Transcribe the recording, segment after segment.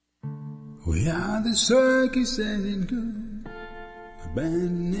We are the circus as it goes,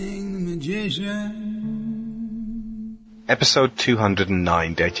 abandoning the magician. Episode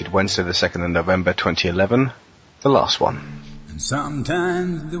 209, dated Wednesday the 2nd of November 2011, the last one. And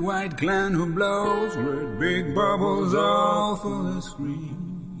sometimes the white clown who blows great big bubbles all full of screams.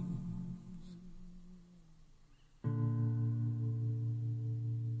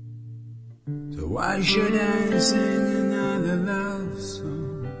 So why should I sing another love song?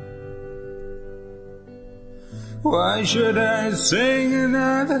 Why should I sing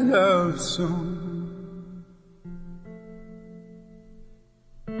another love song?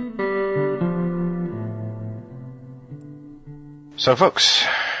 So folks,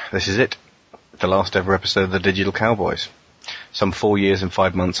 this is it. The last ever episode of the Digital Cowboys. Some 4 years and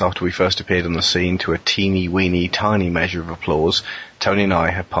 5 months after we first appeared on the scene, to a teeny weeny tiny measure of applause, Tony and I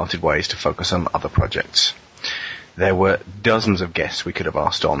have parted ways to focus on other projects. There were dozens of guests we could have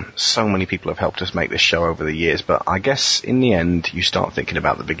asked on. So many people have helped us make this show over the years, but I guess in the end you start thinking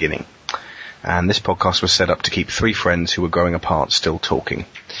about the beginning. And this podcast was set up to keep three friends who were growing apart still talking.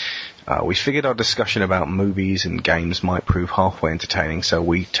 We figured our discussion about movies and games might prove halfway entertaining, so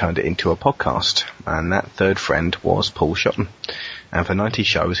we turned it into a podcast. And that third friend was Paul Shotton. And for 90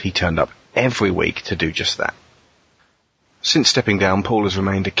 shows, he turned up every week to do just that. Since stepping down, Paul has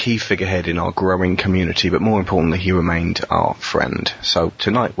remained a key figurehead in our growing community, but more importantly, he remained our friend. So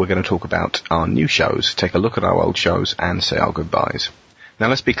tonight we're going to talk about our new shows, take a look at our old shows, and say our goodbyes. Now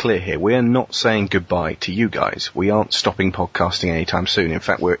let's be clear here, we are not saying goodbye to you guys. We aren't stopping podcasting anytime soon. In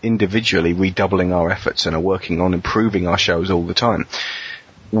fact, we're individually redoubling our efforts and are working on improving our shows all the time.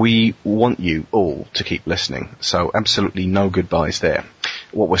 We want you all to keep listening, so absolutely no goodbyes there.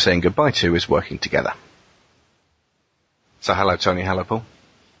 What we're saying goodbye to is working together. So hello Tony, hello Paul.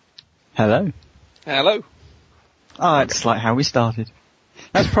 Hello. Hello. Oh, it's like how we started.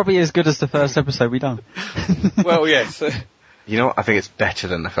 That's probably as good as the first episode we done. Well, yes. You know what, I think it's better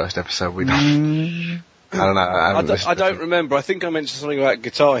than the first episode we done. I don't know. I don't remember. I think I mentioned something about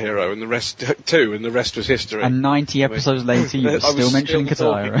Guitar Hero and the rest too, and the rest was history. And 90 episodes later you were still mentioning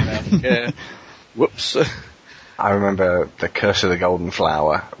Guitar Hero. Yeah. Whoops. I remember the Curse of the Golden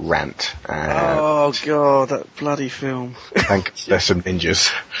Flower rant. Oh god, that bloody film. There's some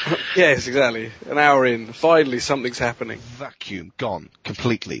ninjas. Yes, exactly. An hour in, finally something's happening. Vacuum gone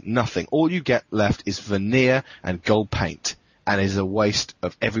completely, nothing. All you get left is veneer and gold paint, and is a waste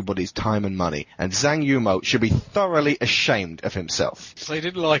of everybody's time and money. And Zhang Yimou should be thoroughly ashamed of himself. So you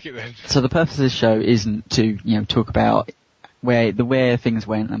didn't like it then? So the purpose of this show isn't to, talk about where things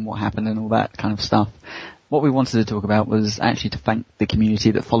went and what happened and all that kind of stuff. What we wanted to talk about was actually to thank the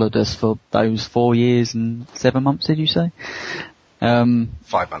community that followed us for those 4 years and 7 months, did you say?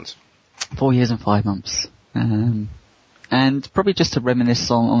 5 months. 4 years and 5 months. And probably just to reminisce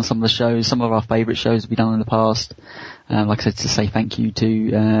on some of the shows, some of our favourite shows we've done in the past. Like I said, to say thank you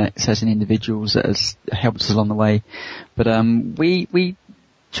to certain individuals that has helped us along the way. But we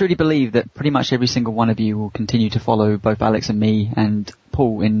truly believe that pretty much every single one of you will continue to follow both Alex and me and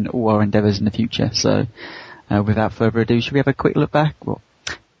Paul in all our endeavours in the future. So without further ado, should we have a quick look back?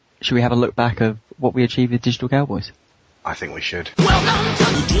 Should we have a look back of what we achieved with Digital Cowboys? I think we should. Welcome to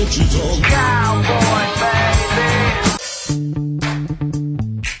the Digital Cowboys, baby.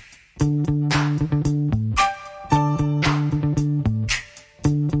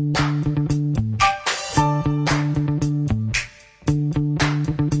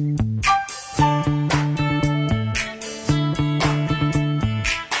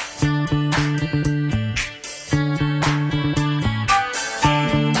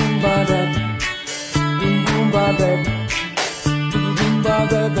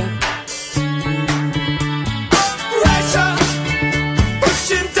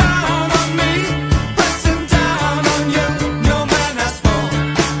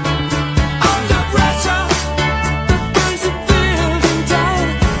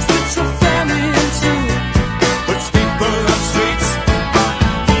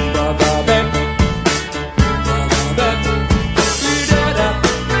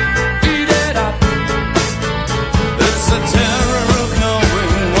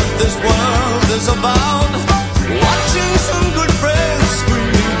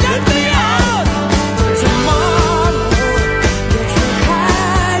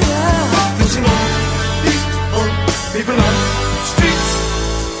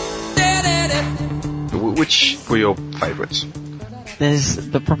 Which were your favourites?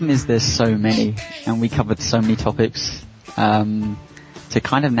 The problem is there's so many, and we covered so many topics. To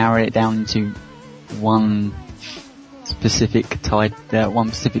kind of narrow it down to one specific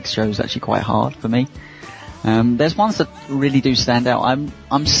show is actually quite hard for me. There's ones that really do stand out.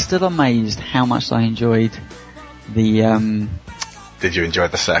 I'm still amazed how much I enjoyed the. Did you enjoy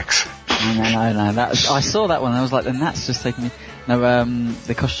the sex? No. I saw that one and I was like, then that's just taking me. No,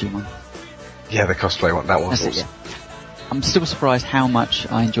 the costume one. Yeah, the cosplay one. That was awesome. Yeah. I'm still surprised how much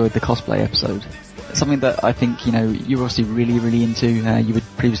I enjoyed the cosplay episode. It's something that I think, you know, you were obviously really, really into. You had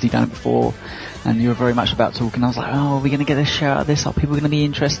previously done it before, and you were very much about talking. I was like, oh, are we going to get a show out of this? Are people going to be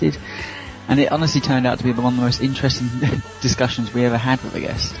interested? And it honestly turned out to be one of the most interesting discussions we ever had with a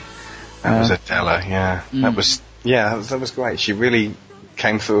guest. That was Adela, yeah. That was great. She really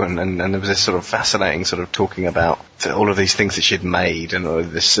came through and there was this sort of fascinating sort of talking about all of these things that she'd made and all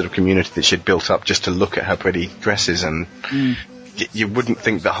of this sort of community that she'd built up just to look at her pretty dresses, and you wouldn't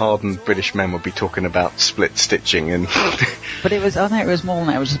think that hardened British men would be talking about split stitching and but it was more than that. It was more who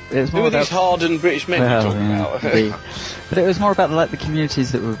are about these hardened British men you're talking about? But it was more about like the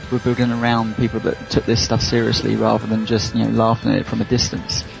communities that were building around people that took this stuff seriously rather than just, you know, laughing at it from a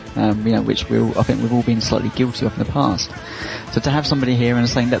distance. You know, which I think we've all been slightly guilty of in the past. So to have somebody here and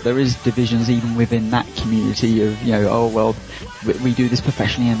saying that there is divisions even within that community of, you know, oh well, we do this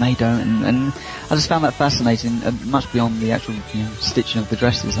professionally and they don't, and I just found that fascinating, much beyond the actual, you know, stitching of the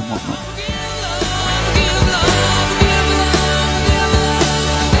dresses and whatnot.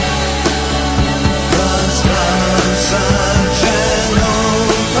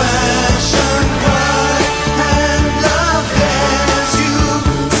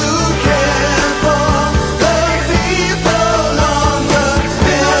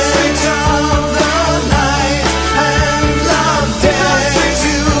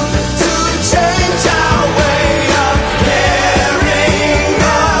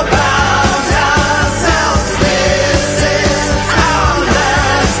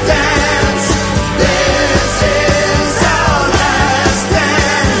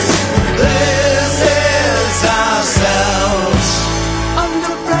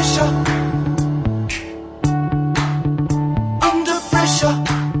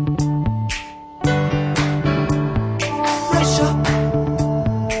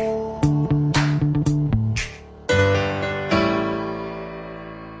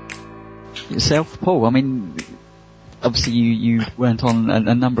 Yourself, Paul, I mean, obviously you weren't on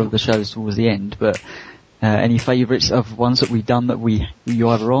a number of the shows towards the end, but any favourites of ones that we've done that you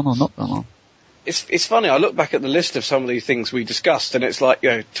either on or not done on? It's funny, I look back at the list of some of these things we discussed, and it's like,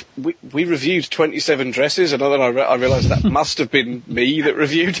 you know, we reviewed 27 dresses, and then I realised that must have been me that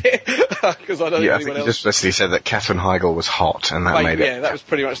reviewed it, because I don't know anyone else. I think you just basically said that Katherine Heigl was hot, and that made it. Yeah, that was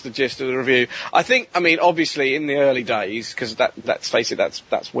pretty much the gist of the review. I think, I mean, obviously in the early days, because let's face it,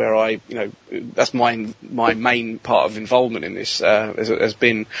 that's where I, you know, that's my main part of involvement in this, has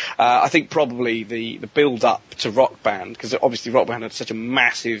been, I think probably the build up to Rock Band, because obviously Rock Band had such a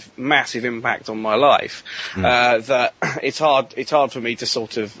massive impact on my life, that it's hard for me to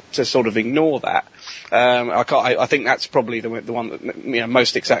sort of ignore that. I think that's probably the one that, you know, most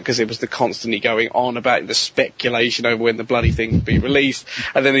sticks out, because it was the constantly going on about the speculation over when the bloody thing would be released,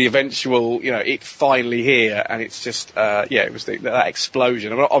 and then the eventual, you know, it's finally here, and it's just, it was that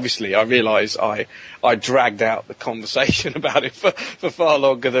explosion. I mean, obviously, I realise I dragged out the conversation about it for far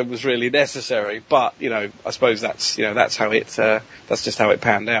longer than was really necessary, but, you know, I suppose that's how that's just how it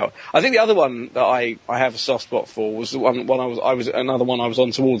panned out. I think the other one that I have a soft spot for was the one I was another one I was on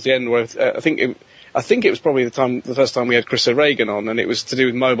towards the end, where I think it was probably the first time we had Chris O'Regan on, and it was to do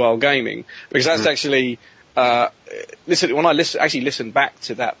with mobile gaming, because that's actually, when I listened back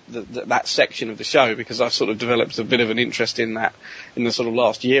to that section of the show, because I've sort of developed a bit of an interest in that in the sort of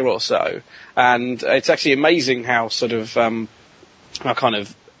last year or so, and it's actually amazing how sort of,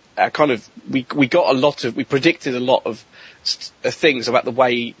 we predicted a lot of things about the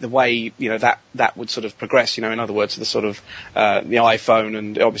way you know that would sort of progress, you know, in other words, the sort of the iPhone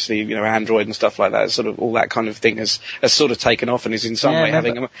and obviously, you know, Android and stuff like that, sort of all that kind of thing has sort of taken off and is in some way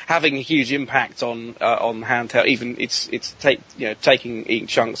having a huge impact on handheld. Even it's taking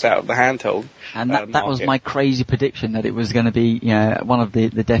chunks out of the handheld. And that was my crazy prediction, that it was going to be, you know, one of the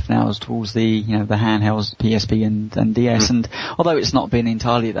death knells towards the, you know, the handhelds, PSP and DS. And although it's not been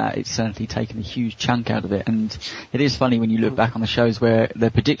entirely that, it's certainly taken a huge chunk out of it. And it is funny when you look back on the shows where the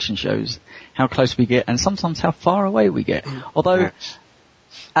prediction shows how close we get and sometimes how far away we get. Although,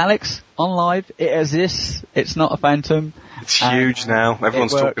 Alex, on live, it exists. It's not a phantom. It's huge now.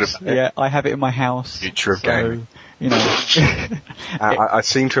 Everyone's talking about it. Yeah, I have it in my house. Future of gaming. You know. I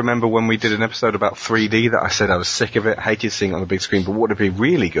seem to remember when we did an episode about 3D that I said I was sick of it, hated seeing it on the big screen, but what would be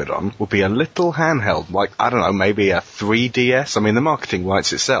really good on would be a little handheld, like, I don't know, maybe a 3DS. I mean, the marketing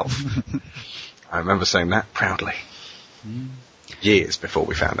writes itself. I remember saying that proudly. Years before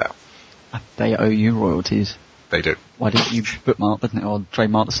we found out. They owe you royalties. They do. Why didn't you bookmark, didn't it, or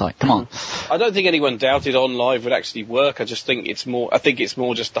trademark the site? Come on. I don't think anyone doubted On Live would actually work. I think it's more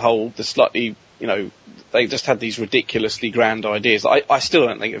just the slightly, they just had these ridiculously grand ideas. I still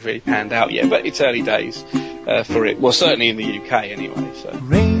don't think it's really panned out yet, but it's early days for it. Well, certainly in the UK anyway. So.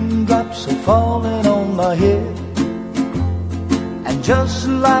 Raindrops are falling on my head, and just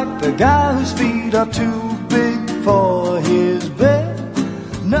like the guy whose feet are too big for his bed,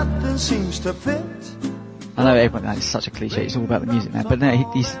 nothing seems to fit. I know everyone, that's such a cliche, it's all about the music now, but no, he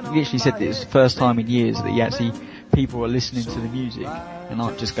literally said that it's the first time in years that people are listening to the music and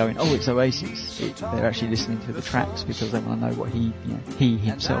aren't just going, oh, it's Oasis. They're actually listening to the tracks because they want to know what he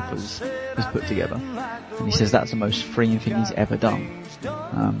himself has put together. And he says that's the most freeing thing he's ever done.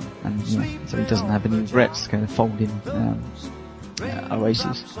 So he doesn't have any regrets kind of folding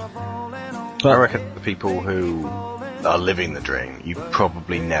Oasis. But I reckon the people who are living the dream you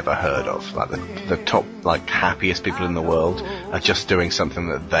probably never heard of, like the top happiest people in the world are just doing something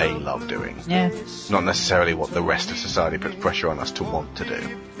that they love doing. Yeah. Not necessarily what the rest of society puts pressure on us to want to do.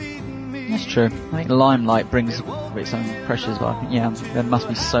 That's true. I think limelight brings its own pressures, but I think there must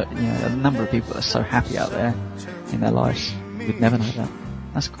be a number of people that are so happy out there in their lives. We'd never know that.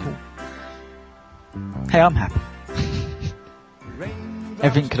 That's cool. Hey, I'm happy.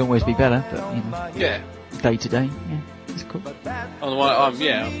 Everything could always be better, but yeah. Day to day, it's cool. On the one, I'm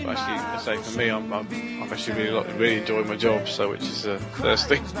actually, I say for me, I'm actually really enjoying my job, so which is first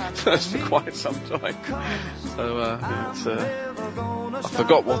for quite some time. So I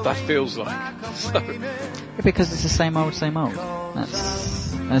forgot what that feels like. So. Yeah, because it's the same old.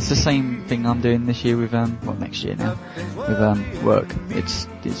 That's the same thing I'm doing this year with next year now with work.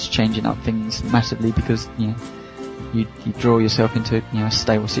 It's changing up things massively because you draw yourself into a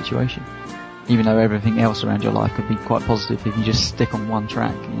stable situation. Even though everything else around your life could be quite positive, if you just stick on one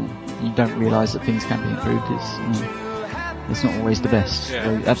track, you don't realise that things can be improved. It's not always the best. Yeah.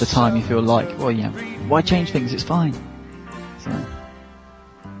 So at the time, you feel like, why change things? It's fine. So,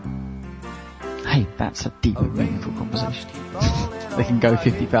 hey, that's a deep and meaningful conversation. They can go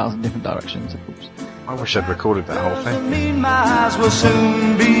 50,000 different directions, of course. I wish I'd recorded that whole thing. My eyes will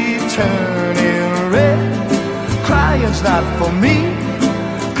soon be turning red. Crying's not for me,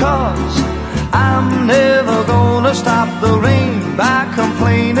 'cause I'm never gonna stop the rain by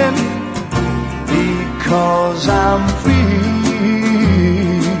complaining, because I'm free.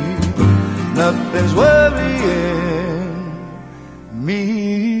 Nothing's worrying me.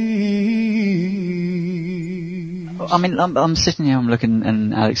 I mean, I'm sitting here, I'm looking,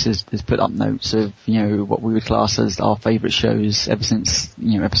 and Alex has put up notes of, what we would class as our favourite shows ever since,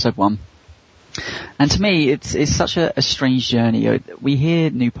 episode 1. And to me, it's such a strange journey. We hear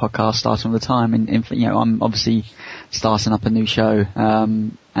new podcasts starting all the time, and I'm obviously starting up a new show,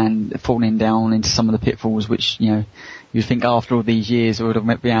 and falling down into some of the pitfalls which, you'd think after all these years it would have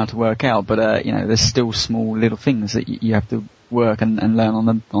been able to work out, but, there's still small little things that you have to work and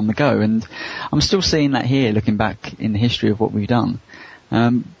learn on the go, and I'm still seeing that here, looking back in the history of what we've done.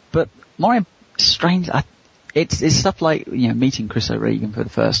 But my strange, it's stuff like, meeting Chris O'Regan for the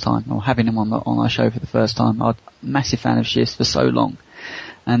first time, or having him on our show for the first time. I'm a massive fan of Shifts for so long.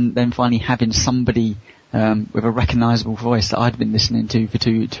 And then finally having somebody, with a recognisable voice that I'd been listening to for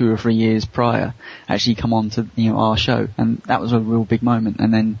two or 3 years prior, actually come on to, our show. And that was a real big moment.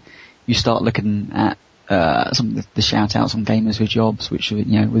 And then you start looking at, some of the shout outs on Gamers with Jobs, which,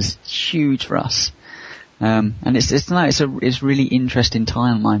 was huge for us. And it's really interesting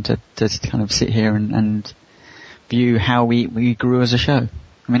timeline to kind of sit here and view how we grew as a show.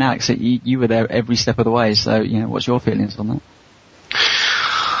 I mean, Alex, you were there every step of the way, so, what's your feelings on that?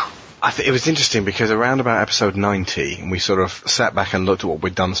 I think it was interesting because around about episode 90, we sort of sat back and looked at what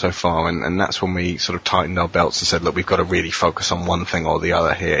we'd done so far, and that's when we sort of tightened our belts and said, look, we've got to really focus on one thing or the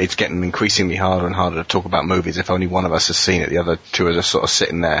other here. It's getting increasingly harder and harder to talk about movies if only one of us has seen it. The other two are just sort of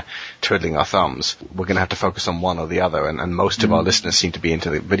sitting there twiddling our thumbs. We're going to have to focus on one or the other, and most of our listeners seem to be into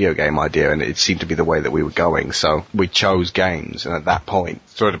the video game idea, and it seemed to be the way that we were going. So we chose games, and at that point,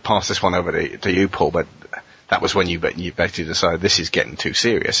 sort of pass this one over to you, Paul, but that was when you basically decided this is getting too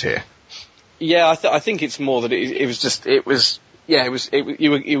serious here. Yeah, I think it's more that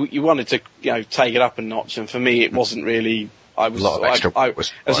you wanted to, take it up a notch, and for me it wasn't really, there was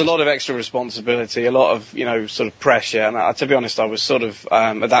a lot of extra responsibility, a lot of, sort of pressure, and to be honest, I was sort of,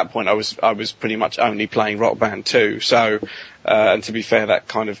 at that point I was pretty much only playing Rock Band 2, so, and to be fair, that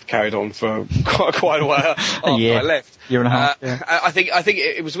kind of carried on for quite a while after I left. Year and a half. Yeah. I think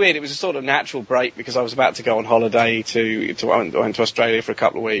it was weird. It was a sort of natural break because I was about to go on holiday I went to Australia for a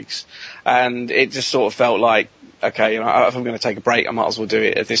couple of weeks, and it just sort of felt like okay, if I'm going to take a break, I might as well do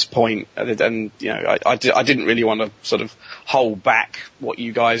it at this point. And I didn't really want to sort of hold back what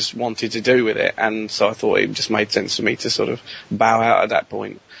you guys wanted to do with it, and so I thought it just made sense for me to sort of bow out at that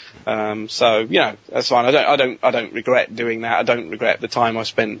point. So that's fine. I don't regret doing that. I don't regret the time I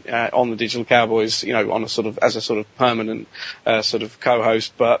spent on the Digital Cowboys, on as a sort of permanent sort of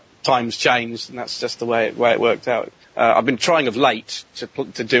co-host. But times changed, and that's just the way it worked out. I've been trying of late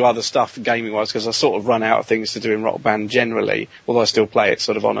to do other stuff gaming-wise, because I sort of run out of things to do in Rock Band generally, although I still play it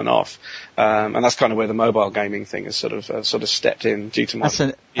sort of on and off. And that's kind of where the mobile gaming thing has sort of stepped in due to my that's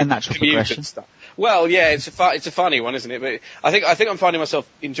a natural progression. Stuff. Well, yeah, it's a funny one, isn't it? But I think I'm finding myself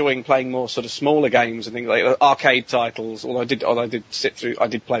enjoying playing more sort of smaller games and things like arcade titles. Although I did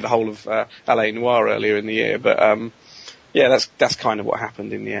play the whole of LA Noire earlier in the year. But that's kind of what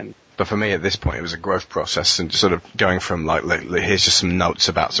happened in the end. But for me at this point, it was a growth process, and sort of going from here's just some notes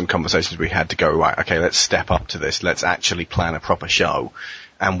about some conversations we had to go, right, okay, let's step up to this. Let's actually plan a proper show.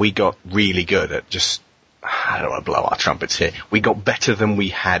 And we got really good at just, I don't want to blow our trumpets here. We got better than we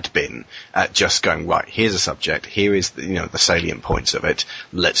had been at just going, right, here's a subject, here is the salient points of it,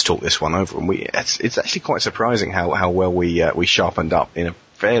 let's talk this one over. And it's actually quite surprising how well we sharpened up in a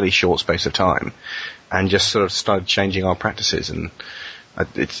fairly short space of time, and just sort of started changing our practices. And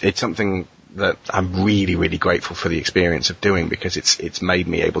it's something that I'm really, really grateful for the experience of doing, because it's made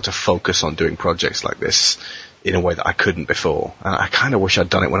me able to focus on doing projects like this in a way that I couldn't before. And I kind of wish I'd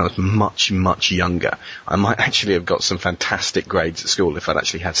done it when I was much, much younger. I might actually have got some fantastic grades at school if I'd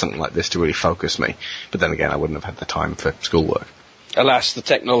actually had something like this to really focus me. But then again, I wouldn't have had the time for schoolwork. Alas, the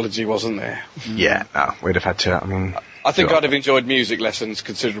technology wasn't there. Yeah, no, we'd have had to, I think I'd have enjoyed music lessons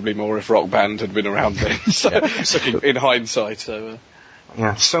considerably more if Rock Band had been around then. In hindsight,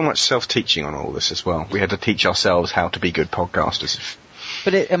 Yeah, so much self-teaching on all this as well. We had to teach ourselves how to be good podcasters.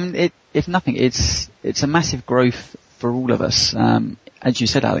 But if nothing, it's a massive growth for all of us. As you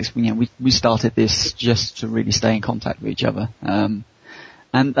said, Alex, we started this just to really stay in contact with each other.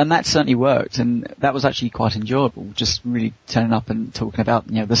 And that certainly worked, and that was actually quite enjoyable, just really turning up and talking about,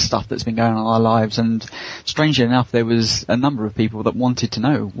 the stuff that's been going on in our lives. And strangely enough, there was a number of people that wanted to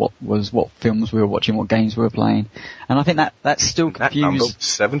know what films we were watching, what games we were playing. And I think that still confused. That number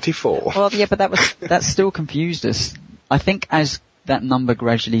 74. Well, yeah, but that still confused us. I think as that number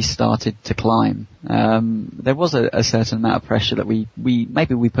gradually started to climb, there was a certain amount of pressure that we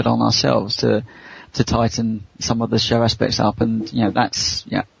put on ourselves to tighten some of the show aspects up, and that's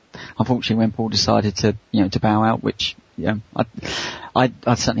unfortunately when Paul decided to bow out, which I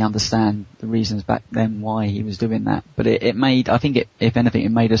certainly understand the reasons back then why he was doing that, but it made, I think if anything,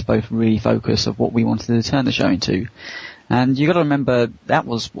 it made us both really focus of what we wanted to turn the show into. And you got to remember that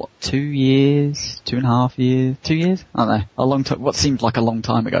was 2 years, 2.5 years, 2 years? I don't know, a long time. What seems like a long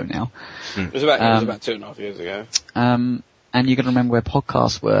time ago now. It was about 2.5 years ago. And you got to remember where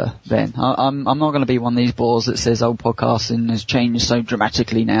podcasts were then. I'm not going to be one of these bores that says, podcasting has changed so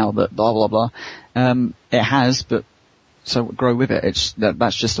dramatically now that blah blah blah. It has, but so grow with it.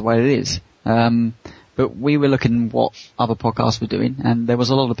 That's just the way it is. But we were looking what other podcasts were doing, and there was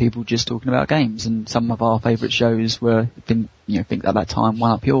a lot of people just talking about games, and some of our favourite shows were, think at that time,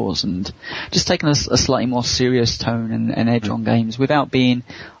 one up yours, and just taking a slightly more serious tone and edge on games without being,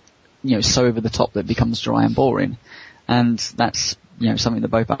 so over the top that it becomes dry and boring. And that's, something that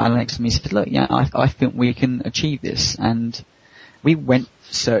both Alex and me said, look, I think we can achieve this. And we went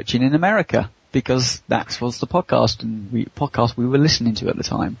searching in America, because that was the podcast we were listening to at the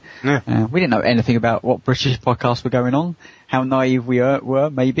time. Yeah. We didn't know anything about what British podcasts were going on, how naive we were,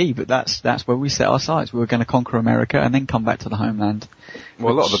 maybe, but that's where we set our sights. We were going to conquer America and then come back to the homeland.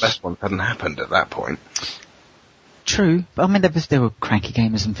 Well, a lot of the best ones hadn't happened at that point. True, but there were cranky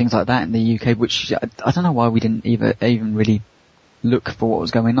gamers and things like that in the UK, which I don't know why we didn't even really look for what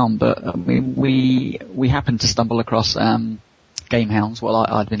was going on. But we happened to stumble across Gamehounds. Well,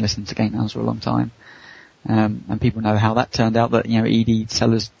 I'd been listening to Gamehounds for a long time, and people know how that turned out. That Edie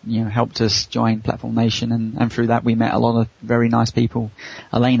Sellers helped us join Platform Nation, and through that we met a lot of very nice people,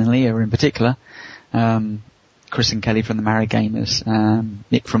 Elaine and Leah in particular. Chris and Kelly from the Married Gamers,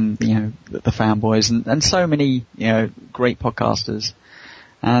 Nick from, the Fanboys, and so many, great podcasters.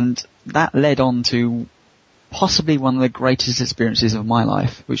 And that led on to possibly one of the greatest experiences of my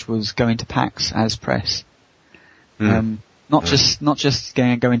life, which was going to PAX as press. Not just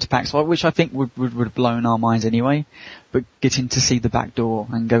going to PAX, which I think would have blown our minds anyway, but getting to see the back door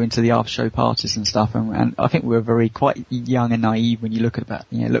and going to the after show parties and stuff. And I think we were quite young and naive when you look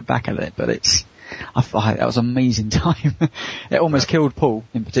back at it, but I thought that was an amazing time. It almost killed Paul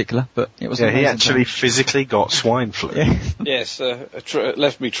in particular, but it was. Yeah, he actually physically got swine flu. Yeah. Yes,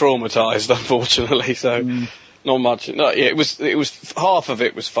 left me traumatised, unfortunately. So, Not much. No, yeah, it was half of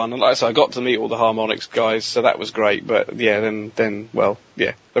it was fun, and like I said, I got to meet all the harmonics guys, so that was great. But yeah, then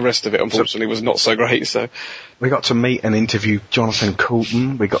the rest of it unfortunately was not so great. So we got to meet and interview Jonathan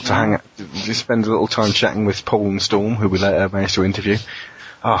Coulton. We got to just spend a little time chatting with Paul and Storm, who we later managed to interview.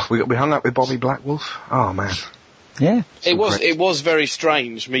 We hung out with Bobby Blackwolf. Oh man. Yeah. It was very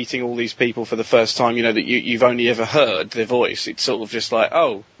strange meeting all these people for the first time, you know, that you've only ever heard their voice. It's sort of just like,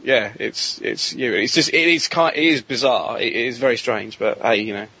 oh, yeah, it's you. It is bizarre. It is very strange, but hey,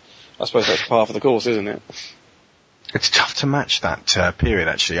 you know, I suppose that's part of the course, isn't it? It's tough to match that period,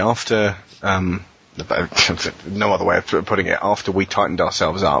 actually. After, no other way of putting it, after we tightened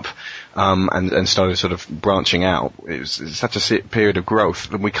ourselves up, and started sort of branching out, it was such a period of growth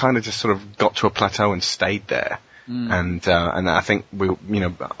that we kind of just sort of got to a plateau and stayed there. And I think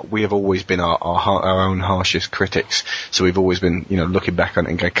we have always been our own harshest critics. So we've always been, looking back on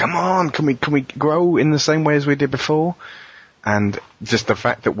it and going, come on, can we grow in the same way as we did before? And just the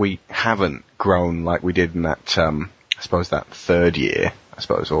fact that we haven't grown like we did in that, I suppose that third year,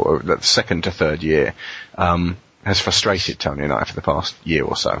 or that second to third year, has frustrated Tony and I for the past year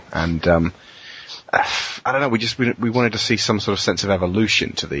or so. And, I don't know, we wanted to see some sort of sense of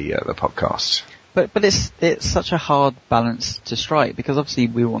evolution to the podcast. But it's such a hard balance to strike, because obviously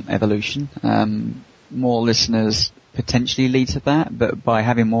we want evolution. More listeners potentially lead to that, but by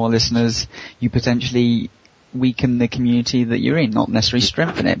having more listeners, you potentially weaken the community that you're in, not necessarily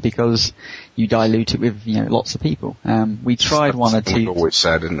strengthen it, because you dilute it with, lots of people. We tried one or two. We've always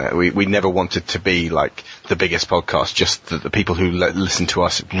said, isn't it? We never wanted to be like the biggest podcast, just that the people who listen to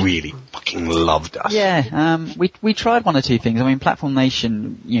us really fucking loved us. Yeah, we tried one or two things. I mean, Platform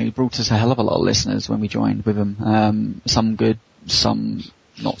Nation, brought us a hell of a lot of listeners when we joined with them. Some good, some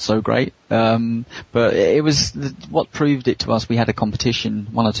not so great. But it was what proved it to us. We had a competition,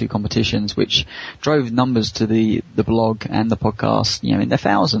 one or two competitions, which drove numbers to the blog and the podcast, in the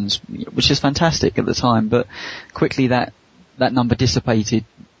thousands, which is fantastic at the time. But quickly that number dissipated,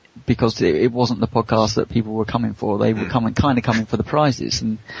 because it wasn't the podcast that people were coming for. They were coming for the prizes.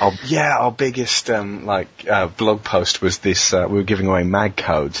 And our biggest blog post was this. We were giving away mag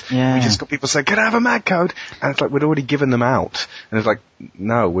codes. Yeah. We just got people saying, "Can I have a mag code?" And it's like we'd already given them out. And it's like,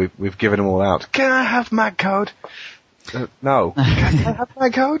 no, we've given them all out. Can I have mag code? No. Can I have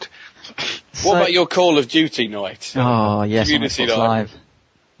mag code? What about your Call of Duty night? Oh yes, Community Xbox Live.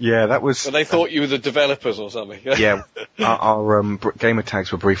 Yeah, that was... So they thought you were the developers or something. Yeah, our gamer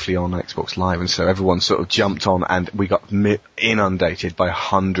tags were briefly on Xbox Live, and so everyone sort of jumped on, and we got inundated by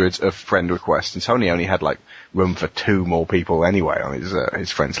hundreds of friend requests, and Tony only had room for 2 more people anyway on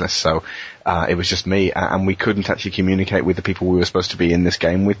his friends list, so it was just me, and we couldn't actually communicate with the people we were supposed to be in this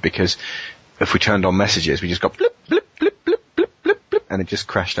game with, because if we turned on messages, we just got blip, blip, blip, blip, blip, blip, blip, and it just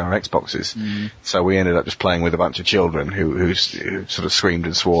crashed our Xboxes. So we ended up just playing with a bunch of children who sort of screamed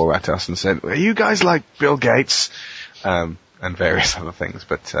and swore at us and said, "Are you guys like Bill Gates?" And various other things,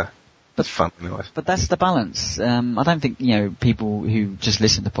 but it's fun anyway. But that's the balance. I don't think, people who just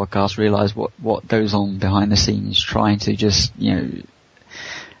listen to podcasts realise what goes on behind the scenes, trying to just,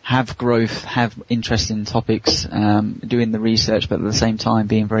 have growth, have interesting topics, doing the research, but at the same time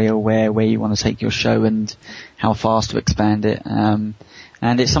being very aware where you want to take your show and how fast to expand it.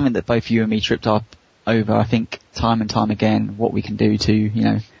 And it's something that both you and me tripped up over, I think, time and time again, what we can do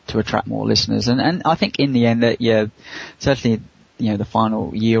to attract more listeners. And I think in the end that, certainly, the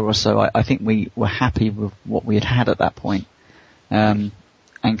final year or so, I think we were happy with what we had at that point.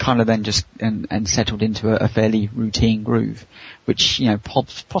 And kind of then just, and settled into a fairly routine groove, which,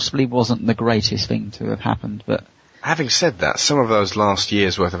 possibly wasn't the greatest thing to have happened, but. Having said that, some of those last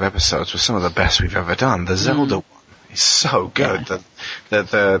year's worth of episodes were some of the best we've ever done. The Zelda one is so good. Yeah.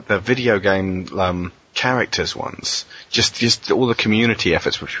 The video game, characters ones, just all the community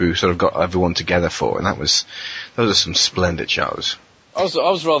efforts which we sort of got everyone together for, and those are some splendid shows. I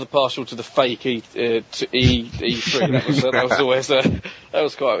was rather partial to the fake E3. That was always that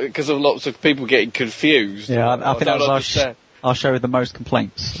was quite, because of lots of people getting confused. Yeah, I think that was our show with the most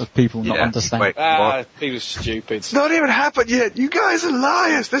complaints of people not understanding. He was stupid. It's not even happened yet. You guys are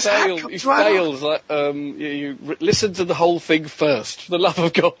liars. This failed. You listen to the whole thing first, for the love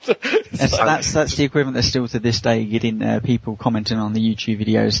of God. That's the equivalent. That's still to this day getting people commenting on the YouTube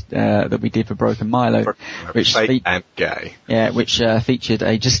videos that we did for Broken Milo, which and gay. Yeah, which featured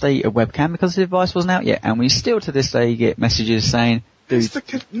a webcam because the device wasn't out yet, and we still to this day get messages saying, "Dude,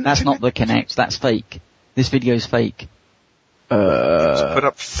 that's not the Kinect. That's fake. This video's fake." put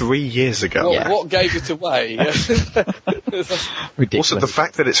up 3 years ago. What gave it away? Ridiculous. Also, the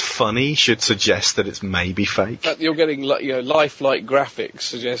fact that it's funny should suggest that it's maybe fake. That you're getting lifelike graphics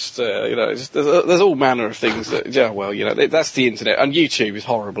suggest there's all manner of things that that's the internet, and YouTube is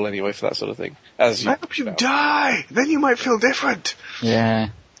horrible anyway for that sort of thing. I hope you die, then you might feel different. Yeah,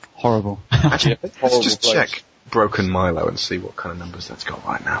 horrible. Actually, let's Horrible just place. check Broken Milo and see what kind of numbers that's got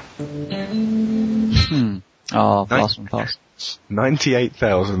right now. Oh, last one passed.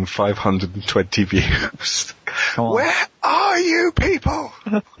 98,520 views. Come on. Where are you people?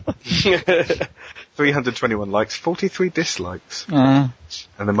 321 likes, 43 dislikes. And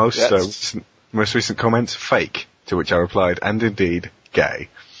the most recent comments, fake, to which I replied, and indeed, gay.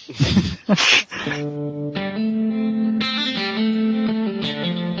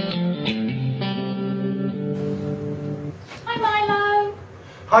 Hi Milo.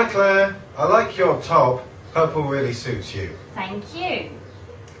 Hi Claire, I like your top. Purple really suits you. Thank you.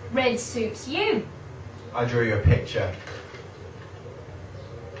 Red suits you. I drew you a picture.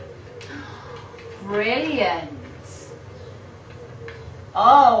 Brilliant.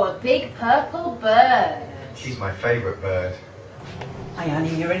 Oh, a big purple bird. She's my favourite bird. Hey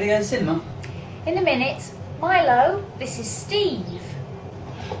honey, you ready to go to the cinema? In a minute. Milo, this is Steve.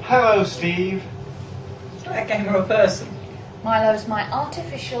 Hello Steve. Is that a game or a person? Milo's my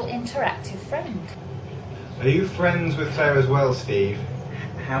artificial interactive friend. Are you friends with Claire as well, Steve?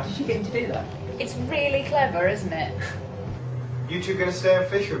 How did you get him to do that? It's really clever, isn't it? You two gonna stay and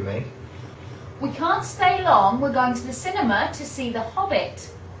fish with me? We can't stay long. We're going to the cinema to see The Hobbit.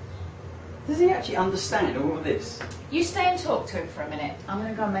 Does he actually understand all of this? You stay and talk to him for a minute. I'm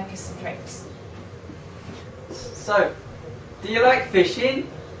going to go and make us some drinks. So, do you like fishing?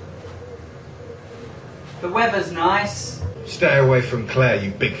 The weather's nice. Stay away from Claire,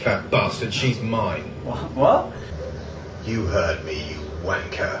 you big fat bastard. She's mine. What? You heard me, you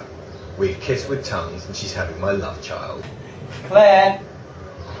wanker. We've kissed with tongues and she's having my love child. Claire!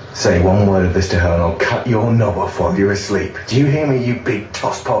 Say one word of this to her and I'll cut your knob off while you're asleep. Do you hear me, you big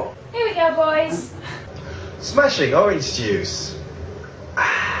tosspot? Here we go, boys. Smashing orange juice.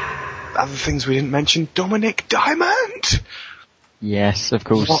 Other things we didn't mention, Dominic Diamond! Yes, of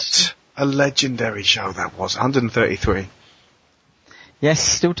course. What a legendary show that was. 133. Yes,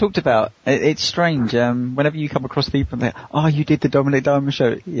 still talked about. It's strange. Whenever you come across people and you did the Dominic Diamond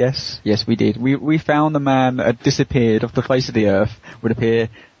show. Yes, we did. We found the man that had disappeared off the face of the earth, would appear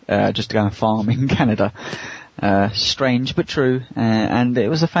just to go and farm in Canada. Strange but true, and it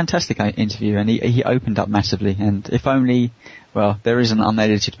was a fantastic interview, and he opened up massively, and if only, there is an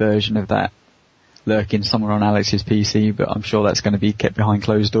unedited version of that lurking somewhere on Alex's PC, but I'm sure that's going to be kept behind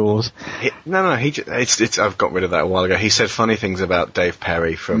closed doors. I've got rid of that a while ago. He said funny things about Dave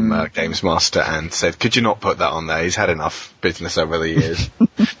Perry from Games Master and said, could you not put that on there? He's had enough business over the years.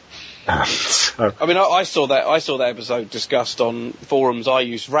 I mean, I saw that episode discussed on forums I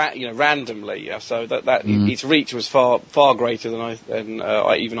used randomly. So that its reach was far greater than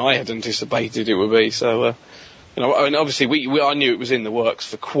even I had anticipated it would be. So, I mean, obviously I knew it was in the works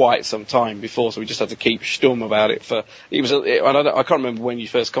for quite some time before, so we just had to keep stum about it. I can't remember when you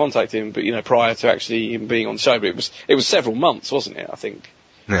first contacted him, but prior to actually him being on the show, but it was several months, wasn't it? I think.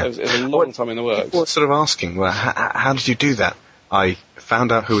 Yeah. It was a long time in the works. People were sort of asking, how did you do that? I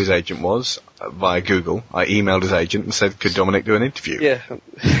found out who his agent was via Google. I emailed his agent and said, could Dominic do an interview? Yeah.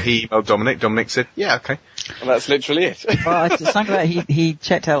 He emailed Dominic. Dominic said, yeah, okay. And that's literally it. Something like he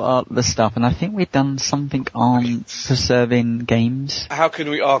checked out the stuff, and I think we'd done something on preserving games. How can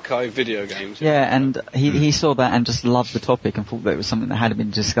we archive video games? Yeah, and he saw that and just loved the topic and thought that it was something that hadn't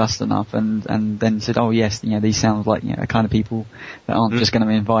been discussed enough, and then said, oh yes, these sound like the kind of people that aren't just going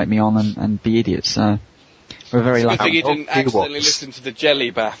to invite me on and be idiots. So we're very lucky. I think you didn't accidentally listen to the Jelly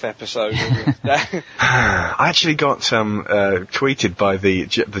Bath episode. I actually got tweeted by the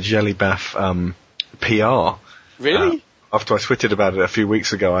Jelly Bath PR. Really? After I twittered about it a few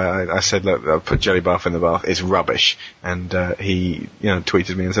weeks ago, I said, look, I'll put Jelly Bath in the bath. It's rubbish. And he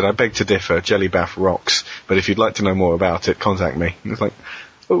tweeted me and said, I beg to differ. Jelly Bath rocks. But if you'd like to know more about it, contact me. And it's like,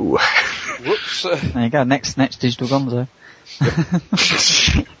 ooh. Whoops. There you go. Next Digital Gonzo.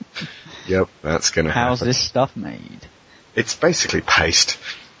 Yep, that's going to happen. How's this stuff made? It's basically paste.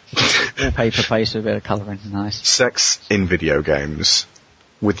 Paper paste with a bit of colouring. Nice. Sex in video games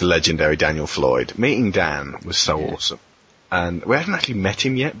with the legendary Daniel Floyd. Meeting Dan was so awesome. And we haven't actually met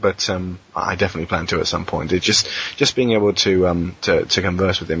him yet, but I definitely plan to at some point. It's just being able to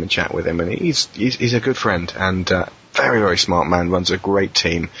converse with him and chat with him, and he's a good friend and very, very smart man. Runs a great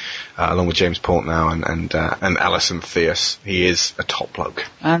team along with James Portnow and Alison Theus. He is a top bloke.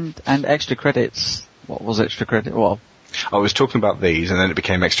 And extra credits. What was extra credit? Well, I was talking about these, and then it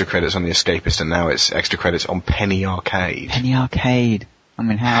became extra credits on The Escapist, and now it's extra credits on Penny Arcade. Penny Arcade. I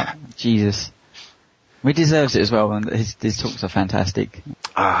mean, how... Jesus. He deserves it as well, and his talks are fantastic.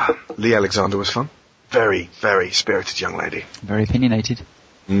 Lee Alexander was fun. Very, very spirited young lady. Very opinionated.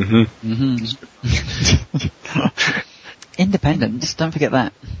 Mm-hmm. Independence, don't forget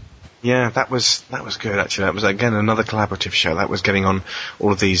that. Yeah, that was good actually. That was again another collaborative show. That was getting on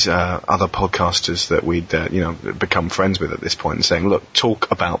all of these other podcasters that we'd become friends with at this point and saying, look, talk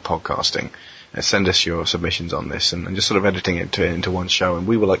about podcasting. Send us your submissions on this, and just sort of editing it into one show, and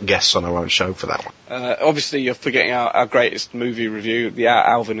we were like guests on our own show for that one. Obviously, you're forgetting our greatest movie review, the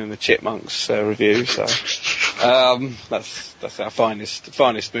Alvin and the Chipmunks review. So that's our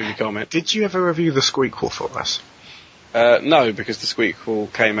finest movie comment. Did you ever review the Squeakquel for us? No, because the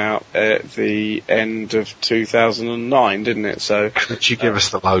Squeakquel came out at the end of 2009, didn't it? So could you give us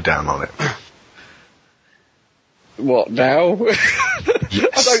the lowdown on it? What now?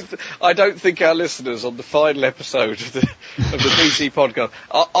 Yes. I don't think our listeners on the final episode of the DC podcast.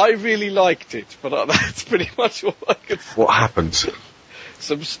 I really liked it, but that's pretty much all I could say. What happens?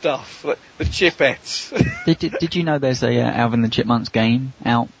 Some stuff, like the Chipettes. Did you know there's a Alvin and the Chipmunks game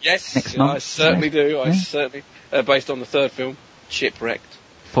out next month? I certainly do. I certainly based on the third film, Chipwrecked.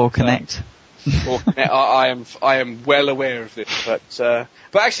 For Connect. I am well aware of this, but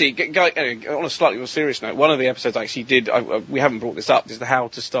actually, on a slightly more serious note, one of the episodes I actually did. We haven't brought this up. Is the How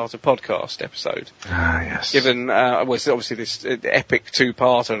to Start a Podcast episode. Yes. Given it's obviously this epic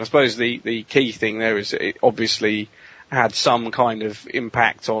two-parter, and I suppose the key thing there is it obviously had some kind of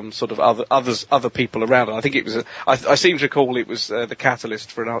impact on sort of other people around. And I think it was, I seem to recall it was the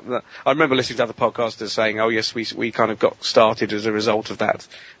catalyst for another. I remember listening to other podcasters saying, "Oh yes, we kind of got started as a result of that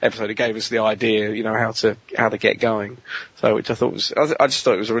episode. It gave us the idea, how to get going." So, which I thought was, I just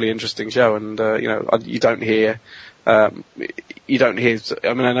thought it was a really interesting show, and you don't hear. I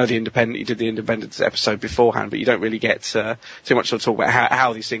mean, I know you did the Independence episode beforehand, but you don't really get too much to talk about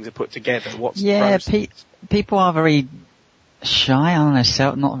how these things are put together. People are very shy, I don't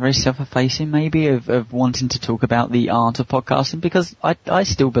know, not very self-effacing maybe, of wanting to talk about the art of podcasting, because I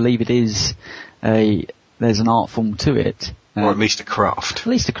still believe it is there's an art form to it. Or at least a craft. At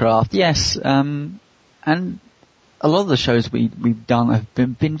least a craft, yes. And a lot of the shows we've done have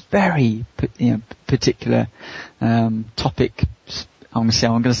been very, particular, topic. I'm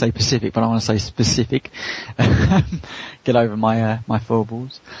going to say Pacific, but I want to say specific. Get over my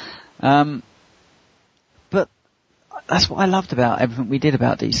foibles. But that's what I loved about everything we did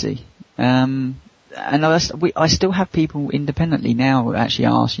about DC. And I still have people independently now actually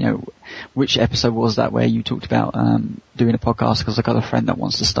ask, which episode was that where you talked about doing a podcast, because I got a friend that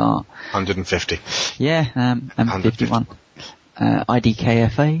wants to start. 150. Yeah, and 51.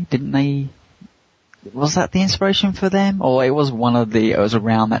 IDKFA, didn't they? Was that the inspiration for them? Or it was it was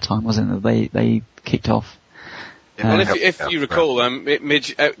around that time, wasn't it, that they kicked off? Well, if you recall,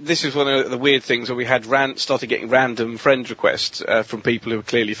 Midge, this is one of the weird things where we had started getting random friend requests from people who were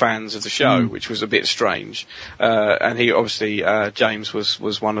clearly fans of the show, which was a bit strange. And he obviously James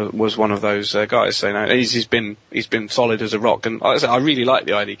was one of those guys. So he's been solid as a rock. And like I said, I really like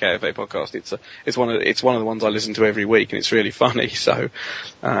the IDKFA podcast. It's one of the ones I listen to every week, and it's really funny. So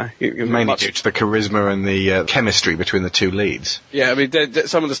mainly due to the charisma and the chemistry between the two leads. Yeah, I mean,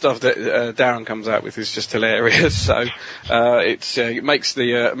 some of the stuff that Darren comes out with is just hilarious. So it makes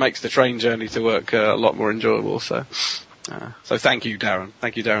the train journey to work a lot more enjoyable. So thank you, Darren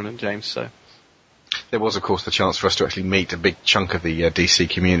and James. So there was, of course, the chance for us to actually meet a big chunk of the DC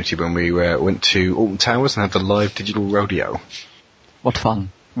community when we went to Alton Towers and had the live digital rodeo. What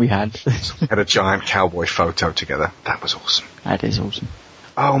fun we had! We had a giant cowboy photo together. That was awesome. That is awesome.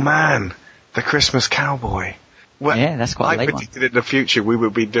 Oh man, the Christmas cowboy. Well, yeah, that's quite a late one. I predicted in the future we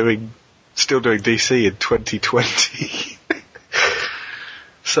would be still doing DC in 2020.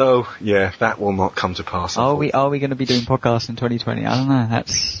 So, yeah, that will not come to pass. Are we going to be doing podcasts in 2020? I don't know,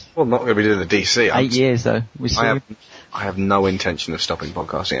 that's... Well, not going to be doing the DC. 8 years, though. I have no intention of stopping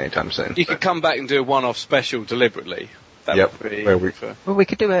podcasting anytime soon. You could come back and do a one-off special deliberately. That would be well, we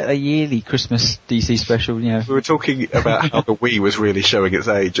could do a yearly Christmas DC special, We were talking about how the Wii was really showing its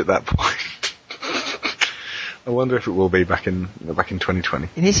age at that point. I wonder if it will be back in 2020.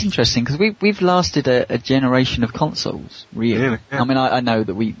 It is interesting because we've lasted a generation of consoles, really. Yeah. I mean, I know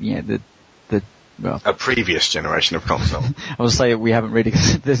that a previous generation of console. I would say we haven't really.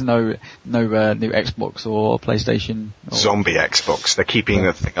 There's no new Xbox or PlayStation. Zombie Xbox. They're keeping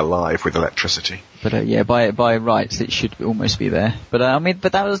the thing alive with electricity. But by rights, it should almost be there. But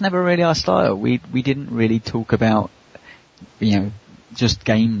but that was never really our style. We didn't really talk about just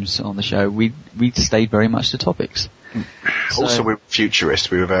games on the show. We stayed very much to topics. Also, we were futurists.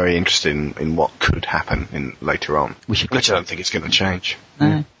 We were very interested in what could happen later on. Which I don't think it's going to change.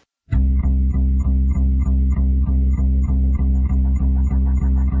 No.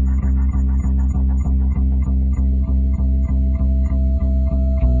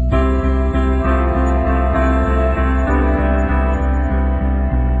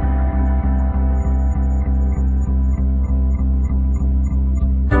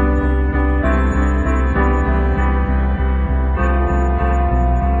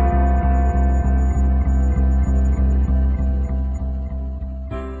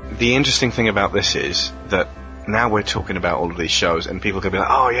 The interesting thing about this is that now we're talking about all of these shows and people can be like,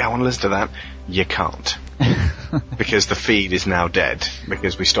 oh yeah, I want to listen to that. You can't. Because the feed is now dead,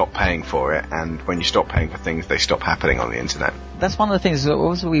 because we stopped paying for it, and when you stop paying for things, they stop happening on the internet. That's one of the things,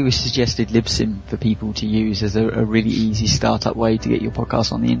 also we suggested Libsyn for people to use as a really easy start-up way to get your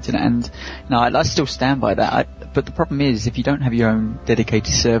podcast on the internet, and I still stand by that. But the problem is, if you don't have your own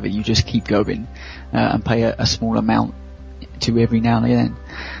dedicated server, you just keep going and pay a small amount to every now and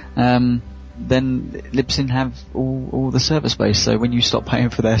then. Then Libsyn have all the server space, so when you stop paying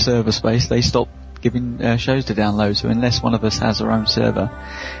for their server space, they stop giving shows to download. So unless one of us has our own server,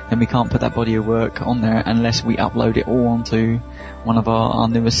 then we can't put that body of work on there unless we upload it all onto one of our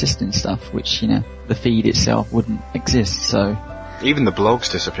new assistant stuff, which, the feed itself wouldn't exist. So even the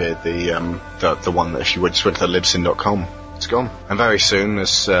blogs disappeared. The one that if you just went to libsyn.com, it's gone. And very soon,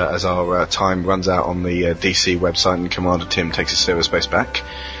 as our time runs out on the DC website and Commander Tim takes his server space back,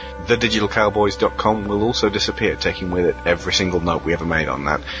 thedigitalcowboys.com will also disappear, taking with it every single note we ever made on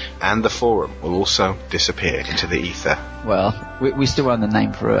that. And the forum will also disappear into the ether. Well, we still own the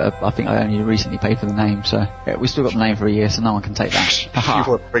name for I think I only recently paid for the name, so yeah, we still got the name for a year, so no one can take that. If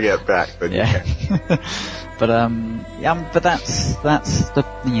you want to bring it back, then you can. But that's the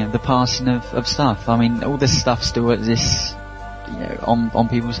the passing of stuff. I mean, all this stuff still exists, on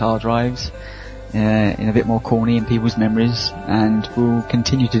people's hard drives. In a bit more corny in people's memories, and will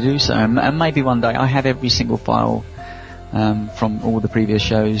continue to do so. And maybe one day I have every single file from all the previous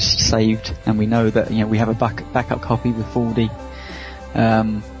shows saved, and we know that we have a backup copy with 4D.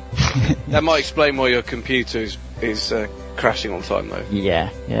 That might explain why your computer is crashing on time, though. Yeah,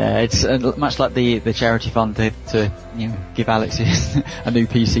 it's much like the charity fund to give Alex a new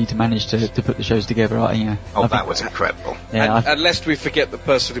PC to manage to put the shows together. That was incredible. Yeah, and lest we forget the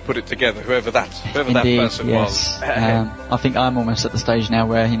person who put it together, whoever that person was. I think I'm almost at the stage now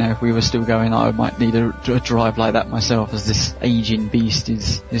where if we were still going, I might need a drive like that myself, as this aging beast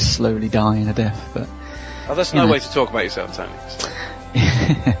is slowly dying a death. But there's no way to talk about yourself, Tony. So.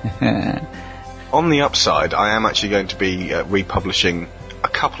 On the upside, I am actually going to be republishing a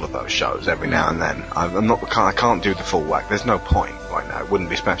couple of those shows every now and then. I can't do the full whack. There's no point right now. It wouldn't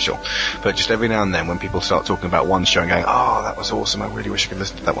be special. But just every now and then, when people start talking about one show and going, "Oh, that was awesome! I really wish I could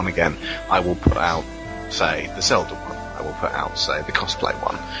listen to that one again," I will put out, say, the Zelda one. I will put out, say, the cosplay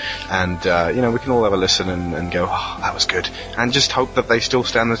one, and we can all have a listen and go, "Oh, that was good," and just hope that they still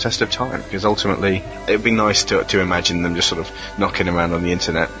stand the test of time, because ultimately it'd be nice to imagine them just sort of knocking around on the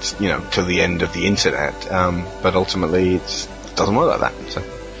internet, till the end of the internet, but ultimately it doesn't work like that. So,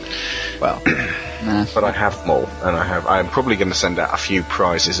 well, but I have them all, and I'm probably going to send out a few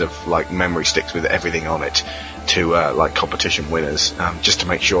prizes of memory sticks with everything on it to competition winners, just to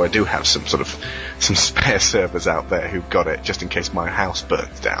make sure I do have some spare servers out there who've got it, just in case my house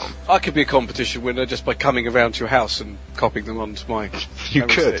burns down. I could be a competition winner just by coming around to your house and copying them onto my. You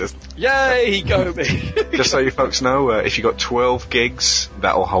could. Yay, go me! Just so you folks know, if you got 12 gigs,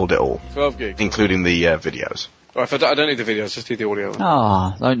 that'll hold it all. 12 gigs, including the videos. Or if I don't need the videos, just do the audio.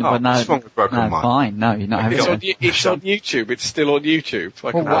 What's wrong with broken mind? Fine. No, you're not having it. It's on YouTube. It's still on YouTube.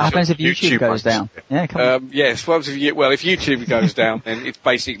 What happens if YouTube goes down? Yeah, come on. Yes, if YouTube goes down, then it's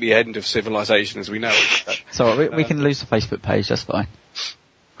basically the end of civilization as we know it. So we can lose the Facebook page. That's fine.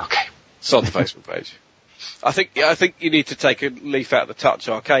 Okay, it's on the Facebook page. I think you need to take a leaf out of the Touch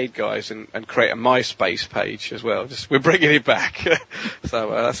Arcade guys and create a MySpace page as well. We're bringing it back.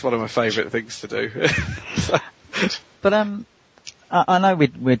 So that's one of my favourite things to do. But I know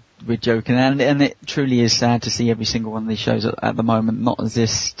we're joking, and it truly is sad to see every single one of these shows at the moment not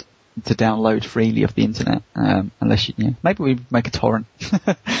exist to download freely off the internet, unless maybe we make a torrent.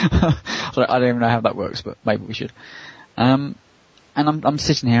 I don't even know how that works, but maybe we should. And I'm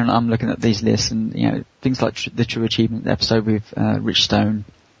sitting here and I'm looking at these lists, and things like the True Achievement episode with Rich Stone.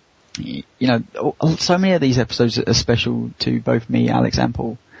 So many of these episodes are special to both me, Alex, and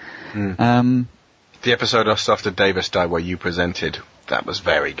Paul. The episode after Davis died where you presented, that was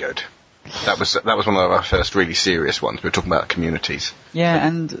very good. That was one of our first really serious ones. We were talking about communities. Yeah,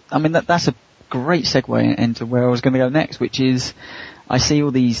 and I mean that's a great segue into where I was going to go next, which is I see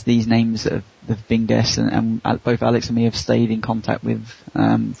all these names that have been guests, and both Alex and me have stayed in contact with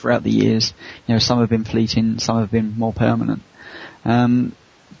throughout the years. You know, some have been fleeting, some have been more permanent.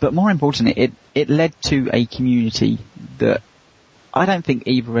 But more importantly, it led to a community that I don't think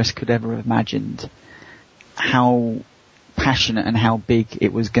either of us could ever have imagined how passionate and how big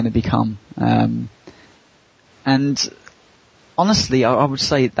it was going to become. And honestly, I would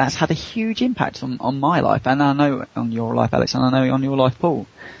say that's had a huge impact on my life, and I know on your life, Alex, and I know on your life, Paul.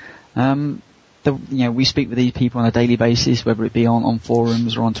 We speak with these people on a daily basis, whether it be on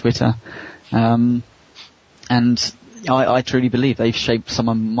forums or on Twitter, and I truly believe they've shaped some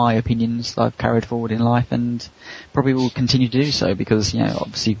of my opinions that I've carried forward in life, and probably will continue to do so, because,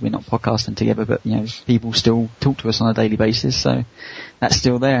 obviously we're not podcasting together, but, people still talk to us on a daily basis, so that's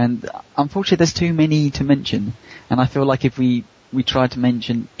still there. And unfortunately there's too many to mention, and I feel like if we try to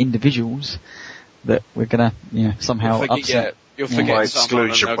mention individuals, that we're gonna, somehow upset. You'll forget someone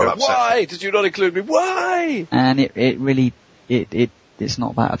and they'll go, why did you not include me? Why? And it really, it's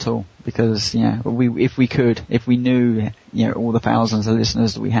not that at all, because, if we knew, all the thousands of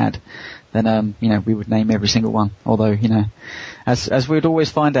listeners that we had, then, we would name every single one. Although, as we'd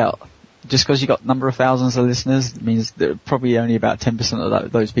always find out, just because you got a number of thousands of listeners means that probably only about 10%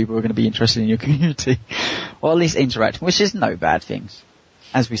 of those people are going to be interested in your community, or at least interacting, which is no bad thing.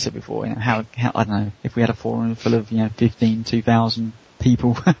 As we said before, how I don't know, if we had a forum full of 15, 2,000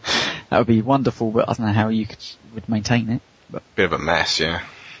 people, that would be wonderful. But I don't know how you would maintain it. But bit of a mess, yeah.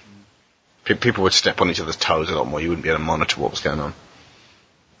 People would step on each other's toes a lot more. You wouldn't be able to monitor what was going on.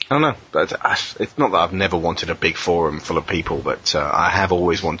 I don't know, but it's not that I've never wanted a big forum full of people, but I have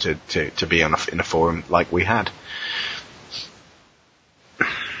always wanted to be in a forum like we had.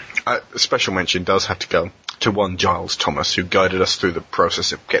 A special mention does have to go to one Giles Thomas, who guided us through the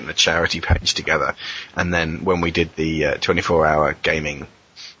process of getting the charity page together, and then when we did the 24-hour gaming,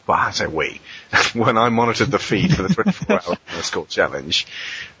 well, I say when I monitored the feed for the 24-hour Score Challenge.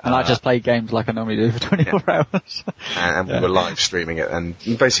 And I just played games like I normally do for 24 hours. And we were live streaming it, and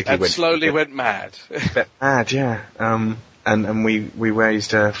basically went mad. Mad, yeah. And we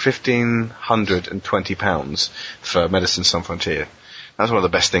raised £1,520 for Medicine Sans Frontières. That's one of the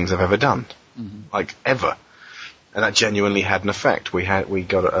best things I've ever done. Mm-hmm. Like, ever. And that genuinely had an effect. We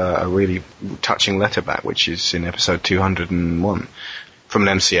got a really touching letter back, which is in episode 201, from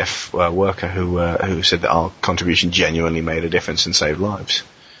an MCF worker who said that our contribution genuinely made a difference and saved lives.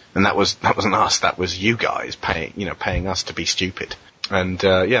 And that wasn't us. That was you guys paying us to be stupid. And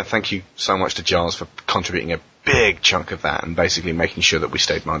thank you so much to Giles for contributing a big chunk of that and basically making sure that we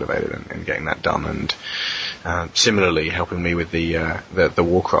stayed motivated and getting that done. And similarly helping me with the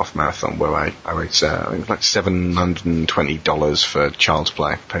Warcraft marathon, where I raised I think it was like $720 for Child's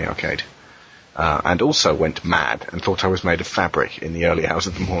Play Penny Arcade. And also went mad and thought I was made of fabric in the early hours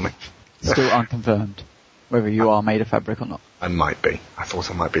of the morning. Still unconfirmed whether you are made of fabric or not. I might be. I thought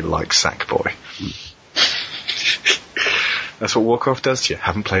I might be like Sackboy. That's what Warcraft does to you.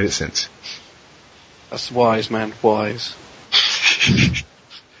 Haven't played it since. That's wise, man. Wise.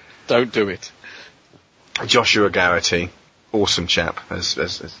 Don't do it. Joshua Garrity, awesome chap, has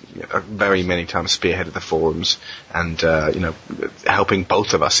very many times spearheaded the forums and, helping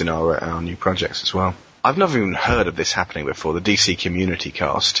both of us in our new projects as well. I've never even heard of this happening before, the DC Community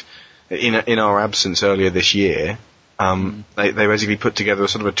Cast. In our absence earlier this year, they basically put together a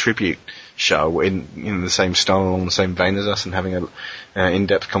sort of a tribute show in the same style, along the same vein as us, and having an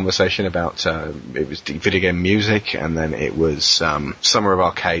in-depth conversation about it was video game music, and then it was Summer of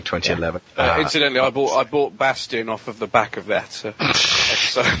Arcade 2011. Incidentally, I bought Bastion off of the back of that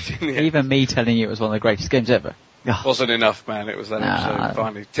episode. Even me telling you it was one of the greatest games ever. Wasn't enough, man. It was that episode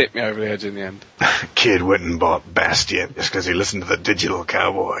finally tipped me over the edge in the end. Kid went and bought Bastion just because he listened to the Digital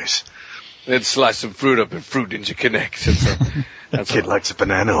Cowboys. Then slice some fruit up in Fruit Ninja Connect. That kid likes a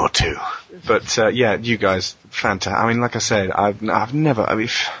banana or two. But, you guys, fantastic. I mean, like I said, I've never,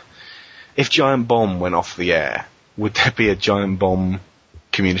 if Giant Bomb went off the air, would there be a Giant Bomb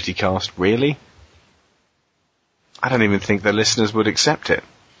community cast? Really? I don't even think the listeners would accept it.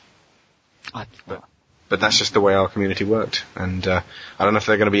 But that's just the way our community worked. And, I don't know if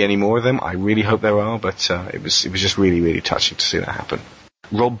there are going to be any more of them. I really hope there are, but, it was just really, really touching to see that happen.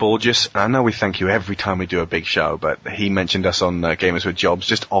 Rob Borges, and I know we thank you every time we do a big show, but he mentioned us on Gamers with Jobs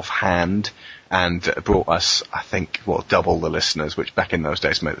just offhand and brought us, I think, double the listeners, which back in those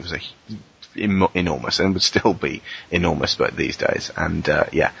days was enormous and would still be enormous but these days. And,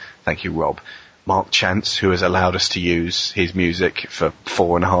 thank you, Rob. Mark Chance, who has allowed us to use his music for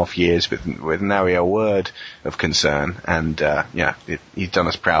 4.5 years with nary a word of concern, and he's done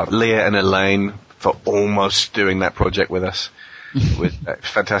us proud. Leah and Elaine for almost doing that project with us. With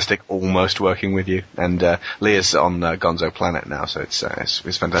fantastic, almost working with you, and Leah's on Gonzo Planet now, so it's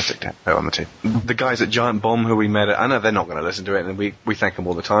fantastic to have her on the team. The guys at Giant Bomb who we met, I know they're not going to listen to it, and we thank them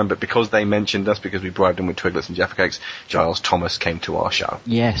all the time, but because they mentioned us, because we bribed them with Twiglets and Jaffa Cakes, Giles Thomas came to our show.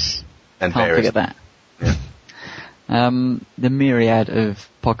 Yes, and can't forget that. Yeah. The myriad of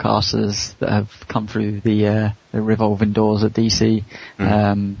podcasters that have come through the revolving doors at DC,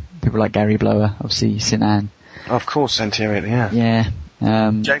 people like Gary Blower, obviously Sinan. Of course, Centurion, yeah.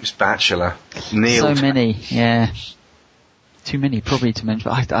 Yeah. James Batchelor, Neil. So many, yeah. Too many, probably to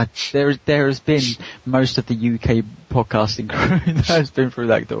mention. There has been most of the UK podcasting crew that has been through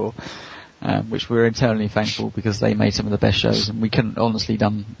that door, which we're eternally thankful because they made some of the best shows, and we couldn't honestly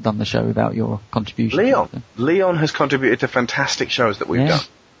done the show without your contribution. Leon has contributed to fantastic shows that we've done,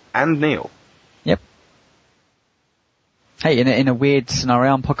 and Neil. Yep. Hey, in a weird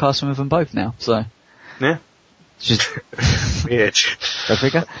scenario, I'm podcasting with them both now, so. Yeah. Just weird. Go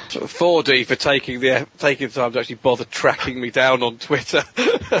figure. 4D for taking the time to actually bother tracking me down on Twitter.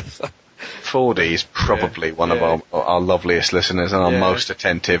 4D is probably one of our loveliest listeners and our most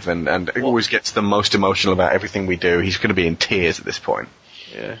attentive, and always gets the most emotional about everything we do. He's going to be in tears at this point.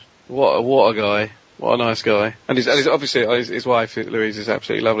 Yeah. What a guy. What a nice guy. And he's obviously his wife Louise is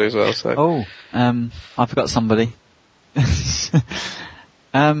absolutely lovely as well. So. I forgot somebody.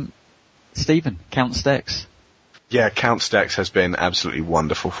 Stephen, Count Stex. Yeah, Count Stex has been absolutely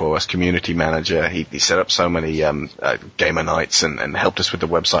wonderful for us. Community manager. He set up so many gamer nights and helped us with the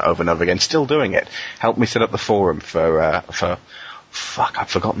website over and over again. Still doing it. Helped me set up the forum for fuck, I've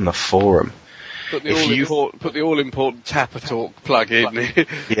forgotten the forum. Put the all-important Tapper Talk plug in.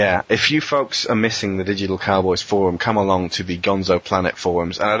 Yeah, if you folks are missing the Digital Cowboys forum, come along to the Gonzo Planet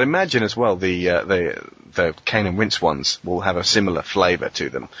forums, and I'd imagine as well the Kane and Rince ones will have a similar flavour to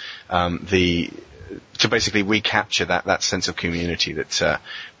them. To basically recapture that sense of community that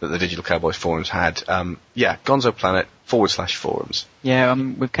the Digital Cowboys forums had. Gonzo Planet /forums. Yeah,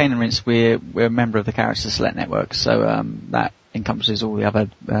 with Kane and Rince, we're a member of the Character Select Network, so that encompasses all the other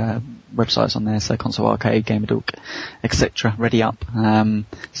websites on there, so Console Arcade, Gamerdork, etc. Ready Up.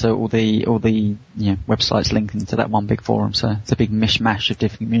 So all the websites link into that one big forum. So it's a big mishmash of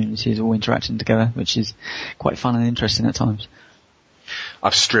different communities all interacting together, which is quite fun and interesting at times.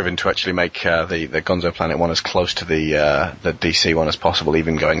 I've striven to actually make the Gonzo Planet one as close to the DC one as possible,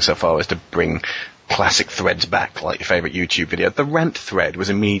 even going so far as to bring classic threads back, like your favourite YouTube video. The rant thread was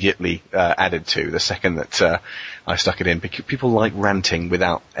immediately added to the second that I stuck it in. People like ranting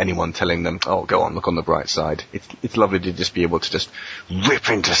without anyone telling them, oh, go on, look on the bright side. It's lovely to just be able to just rip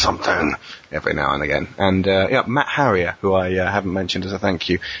into something every now and again. And Matt Harrier, who I haven't mentioned as a thank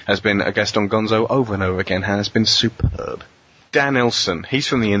you, has been a guest on Gonzo over and over again, has been superb. Dan Ilson, he's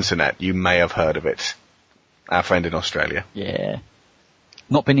from the internet. You may have heard of it. Our friend in Australia. Yeah.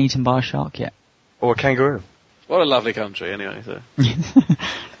 Not been eaten by a shark yet. Or a kangaroo. What a lovely country, anyway.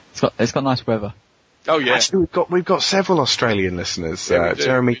 So. It's got nice weather. Oh yeah. Actually, we've got several Australian listeners.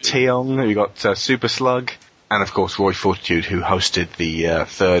 Jeremy Tiong, we've got Super Slug, and of course Roy Fortitude, who hosted the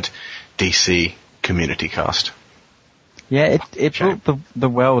third DC Community Cast. Yeah, it brought the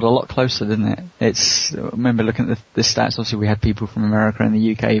world a lot closer, didn't it? I remember looking at the stats, obviously we had people from America and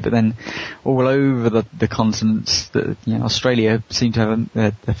the UK, but then all over the continents, Australia seemed to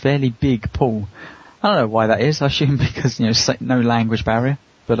have a fairly big pool. I don't know why that is, I assume because, no language barrier,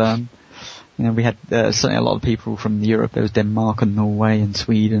 but, we had certainly a lot of people from Europe. There was Denmark and Norway and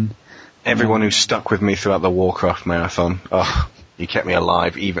Sweden. Everyone who stuck with me throughout the Warcraft marathon, you kept me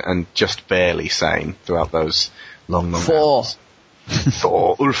alive, even and just barely sane throughout those long hours.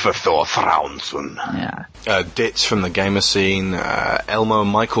 Thor, Ulfa Thor Thraunsun. Yeah. Ditz from the Gamer Scene, Elmo and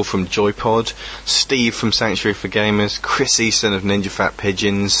Michael from Joypod, Steve from Sanctuary for Gamers, Chris Eason of Ninja Fat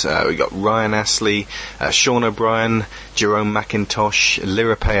Pigeons, we got Ryan Astley, Sean O'Brien, Jerome McIntosh,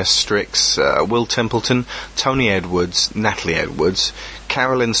 Lirapea Strix, Will Templeton, Tony Edwards, Natalie Edwards,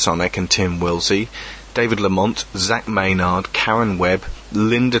 Carolyn Sonic and Tim Wilsey, David Lamont, Zach Maynard, Karen Webb,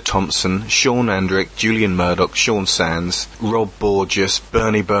 Linda Thompson, Sean Andrick, Julian Murdoch, Sean Sands, Rob Borges,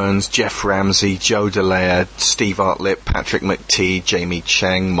 Bernie Burns, Jeff Ramsey, Joe DeLea, Steve Artlip, Patrick McTee, Jamie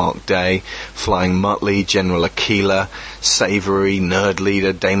Chang, Mark Day, Flying Muttley, General Aquila, Savoury, Nerd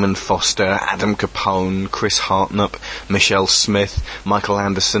Leader, Damon Foster, Adam Capone, Chris Hartnup, Michelle Smith, Michael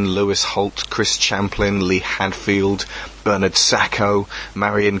Anderson, Lewis Holt, Chris Champlin, Lee Hadfield, Bernard Sacco,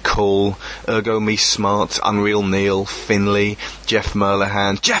 Marion Call, Ergo Me Smart, Unreal Neil, Finley, Jeff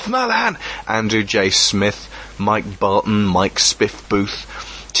Merlihan, Andrew J. Smith, Mike Barton, Mike Spiff Booth,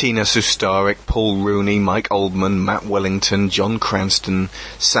 Tina Sustarik, Paul Rooney, Mike Oldman, Matt Wellington, John Cranston,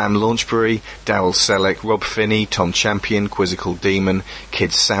 Sam Launchbury, Darryl Selleck, Rob Finney, Tom Champion, Quizzical Demon,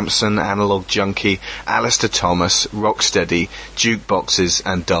 Kid Sampson, Analog Junkie, Alistair Thomas, Rocksteady, Jukeboxes,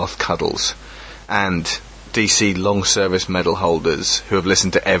 and Darth Cuddles. And DC long service medal holders who have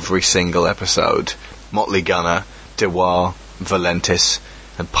listened to every single episode: Motley Gunner, Dewar, Valentis,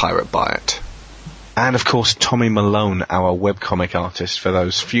 and Pirate Byatt. And of course Tommy Malone, our webcomic artist. For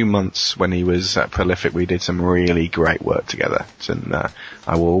those few months when he was prolific, we did some really great work together, and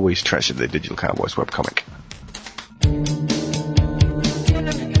I will always treasure the Digital Cowboys webcomic.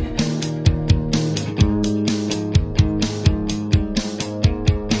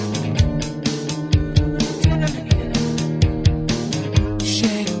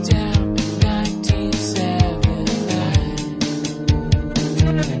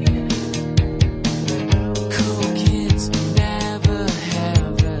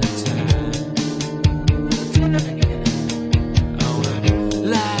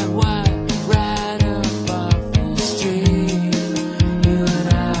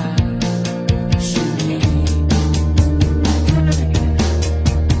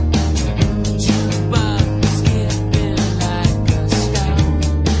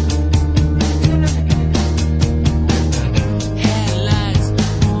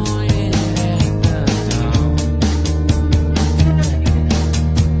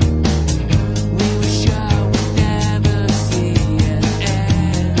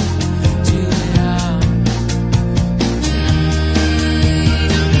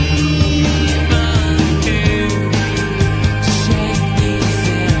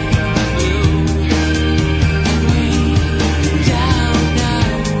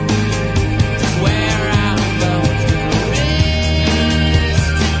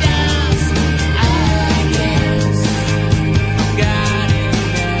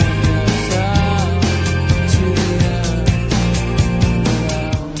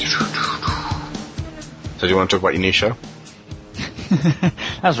 So do you want to talk about your new show?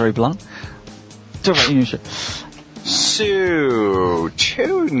 That was very blunt. Talk about your new show. So,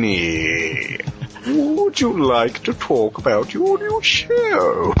 Tony, would you like to talk about your new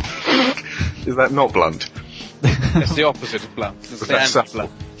show? Is that not blunt? It's the opposite of blunt. It's the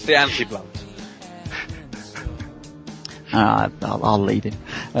anti-blunt. It's the anti-blunt. I'll lead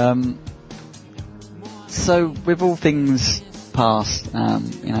him. So, with all things past,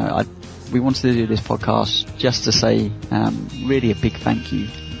 we wanted to do this podcast just to say really a big thank you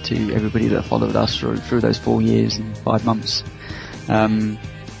to everybody that followed us through those 4 years and 5 months. And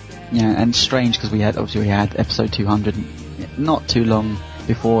strange because we had episode 200 not too long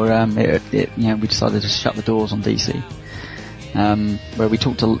before we decided to shut the doors on DC, where we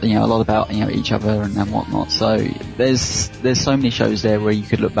talked a lot about each other and whatnot. So there's so many shows there where you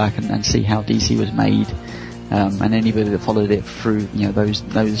could look back and see how DC was made. And anybody that followed it through,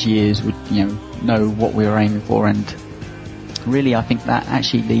 those years would, know what we were aiming for. And really, I think that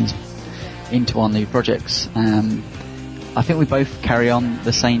actually leads into our new projects. I think we both carry on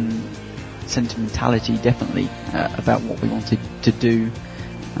the same sentimentality, definitely, about what we wanted to do.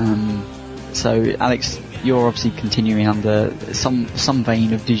 So, Alex, you're obviously continuing under some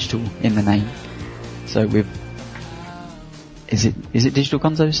vein of digital in the name. So is it Digital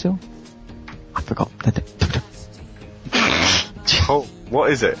Gonzo still? I forgot. Oh,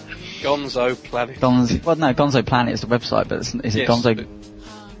 what is it? Gonzo Planet. Gonzo Planet is the website, but is it Gonzo?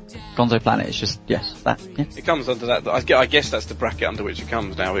 Gonzo Planet is just that. Yeah. It comes under that. I guess that's the bracket under which it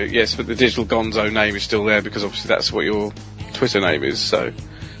comes now. Yes, but the Digital Gonzo name is still there because obviously that's what your Twitter name is. So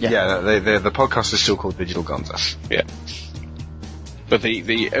the podcast is still called Digital Gonzo. Yeah. But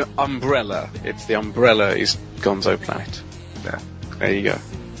the umbrella, the umbrella is Gonzo Planet. Yeah. There you go.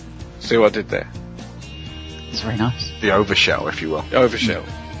 See what I did there? It's very nice. The overshell, if you will. The overshell.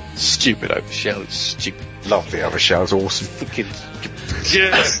 Stupid overshell. It's stupid. Love the overshell. It's awesome. Fucking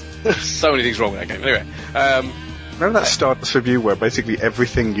yes. So many things wrong with that game. Anyway, remember that Stardust review where basically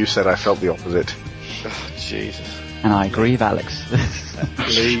everything you said I felt the opposite? Oh, Jesus. And I agree with Alex.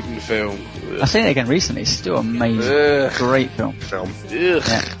 Bleeding film. I've seen it again recently. It's still amazing. Great film. Yeah.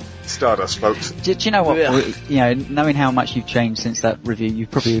 Stardust, folks. Do you know what? Knowing how much you've changed since that review, you've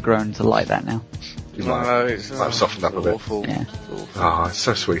probably grown to like that now. I've softened up a bit. Awful. Yeah. Oh, it's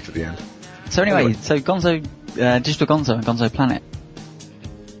so sweet at the end. So anyway, Gonzo, Digital Gonzo and Gonzo Planet.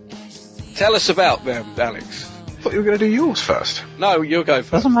 Tell us about them, Alex. I thought you were going to do yours first. No, you'll go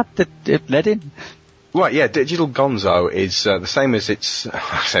first. Doesn't matter. Let in. Right, yeah, Digital Gonzo is the same as I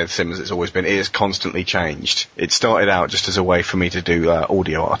say the same as it's always been. It has constantly changed. It started out just as a way for me to do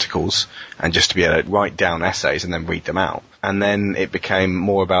audio articles and just to be able to write down essays and then read them out. And then it became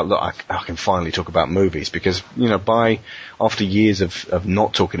more about, look, I can finally talk about movies because, after years of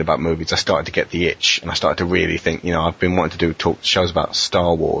not talking about movies, I started to get the itch and I started to really think, I've been wanting to do talk shows about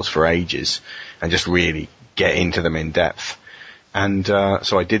Star Wars for ages and just really get into them in depth. And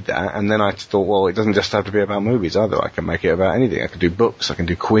so I did that, and then I thought, well, it doesn't just have to be about movies either. I can make it about anything. I can do books, I can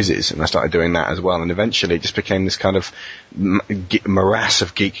do quizzes, and I started doing that as well. And eventually it just became this kind of morass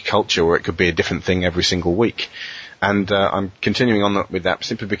of geek culture where it could be a different thing every single week. And I'm continuing on with that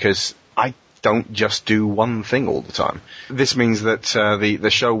simply because I don't just do one thing all the time. This means that the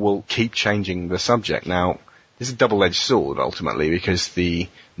show will keep changing the subject. Now, this is a double-edged sword, ultimately, because the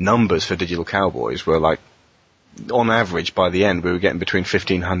numbers for Digital Cowboys were like, on average, by the end, we were getting between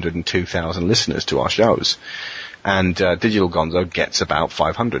 1,500 and 2,000 listeners to our shows. And Digital Gonzo gets about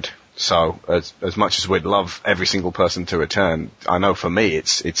 500. So, as much as we'd love every single person to return, I know for me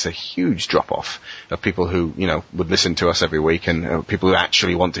it's a huge drop-off of people who, would listen to us every week and people who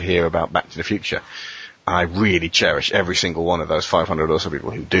actually want to hear about Back to the Future. I really cherish every single one of those 500 or so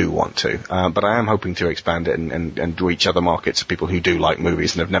people who do want to. But I am hoping to expand it and reach other markets of people who do like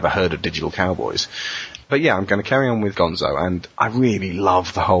movies and have never heard of Digital Cowboys. But yeah, I'm going to carry on with Gonzo, and I really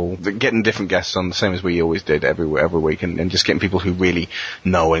love getting different guests on, the same as we always did every week, and just getting people who really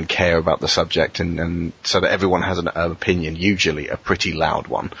know and care about the subject, and so that everyone has an opinion, usually a pretty loud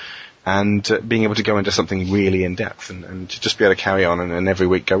one, and being able to go into something really in depth, and to just be able to carry on and every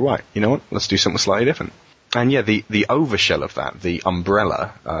week go, right, you know what, let's do something slightly different. And yeah, the overshell of that, the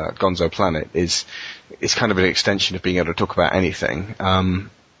umbrella, Gonzo Planet, is kind of an extension of being able to talk about anything.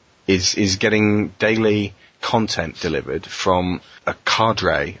 Is getting daily content delivered from a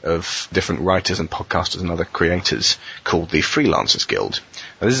cadre of different writers and podcasters and other creators called the Freelancers Guild.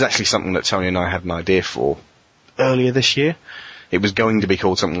 Now, this is actually something that Tony and I had an idea for earlier this year. It was going to be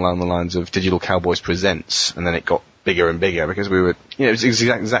called something along the lines of Digital Cowboys Presents, and then it got bigger and bigger because we were, it was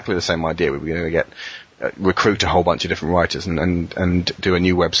exactly the same idea. We were going to recruit a whole bunch of different writers and do a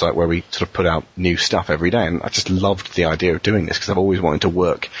new website where we sort of put out new stuff every day. And I just loved the idea of doing this because I've always wanted to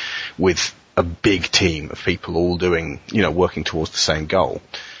work with a big team of people all doing, working towards the same goal.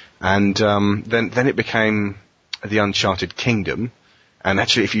 And then it became the Uncharted Kingdom. And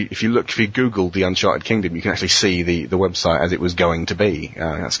actually, if you Google the Uncharted Kingdom, you can actually see the website as it was going to be.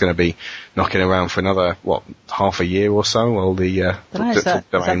 That's going to be knocking around for another, half a year or so while the is that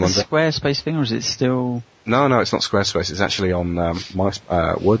the Squarespace thing, or is it still? No, it's not Squarespace. It's actually on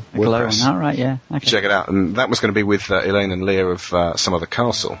WordPress. Oh, right, yeah. Okay. Check it out. And that was going to be with Elaine and Leah of Some Other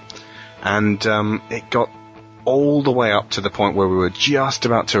Castle. And it got all the way up to the point where we were just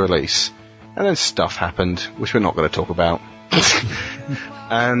about to release. And then stuff happened, which we're not going to talk about.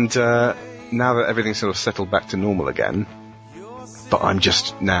 And now that everything's sort of settled back to normal again, but I'm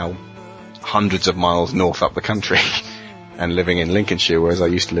just now hundreds of miles north up the country and living in Lincolnshire, whereas I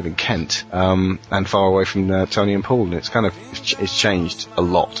used to live in Kent, and far away from Tony and Paul, and it's changed a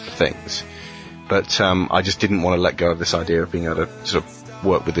lot of things. But I just didn't want to let go of this idea of being able to sort of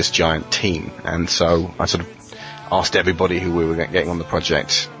work with this giant team, and so I sort of asked everybody who we were getting on the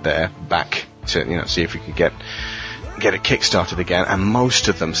project there back to see if we could get it kick-started again, and most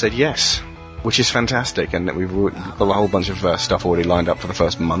of them said yes, which is fantastic, and we've got a whole bunch of stuff already lined up for the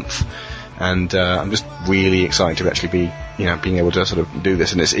first month, and I'm just really excited to actually be, being able to sort of do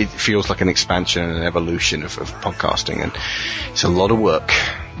this, and it feels like an expansion and an evolution of podcasting, and it's a lot of work,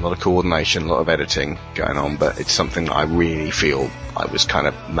 a lot of coordination, a lot of editing going on, but it's something that I really feel I was kind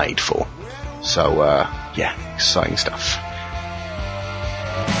of made for. So, yeah, exciting stuff.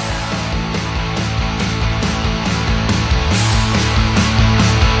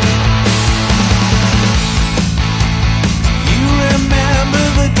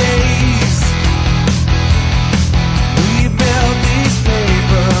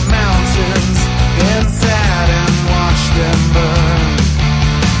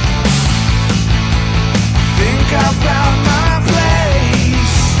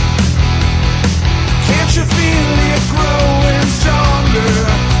 Can't you feel it grow?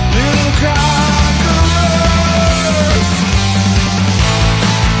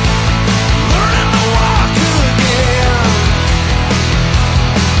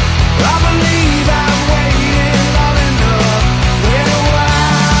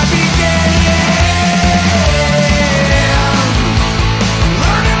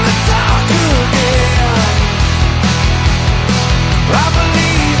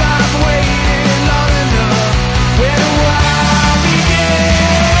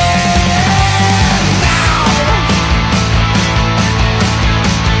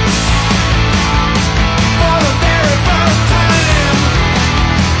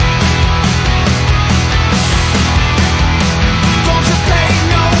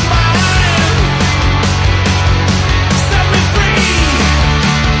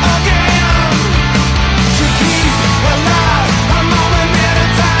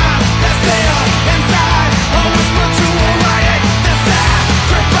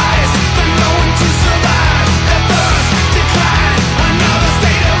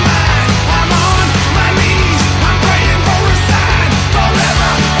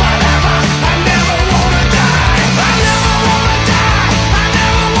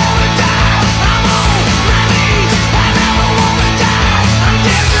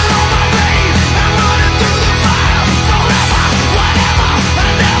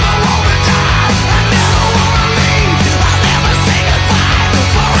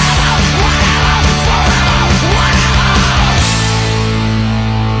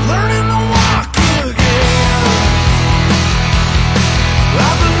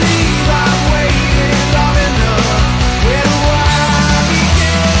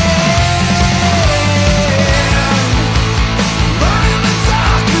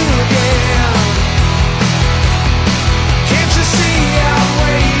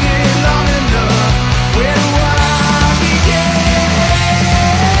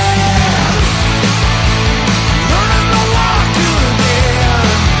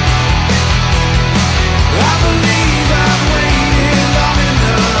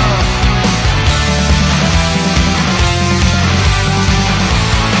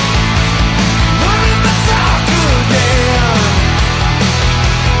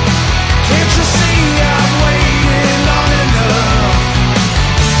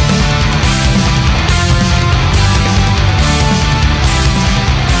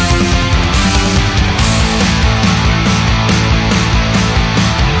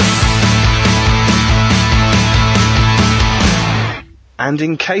 And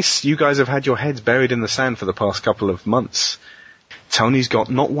in case you guys have had your heads buried in the sand for the past couple of months, Tony's got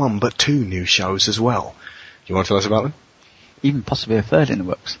not one but 2 new shows as well. You want to tell us about them? Even possibly a third in the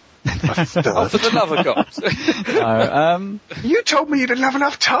works. A third? Oh, for the love of God. No, You told me you didn't have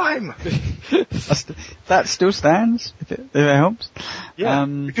enough time. that still stands, if it helps. Yeah,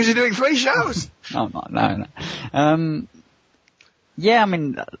 because you're doing 3 shows. No. Yeah, I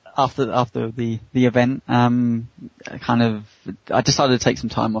mean, after the event, I decided to take some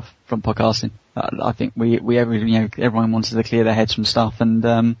time off from podcasting. I think everyone wanted to clear their heads from stuff,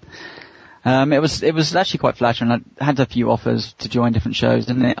 and it was actually quite flattering. I had a few offers to join different shows,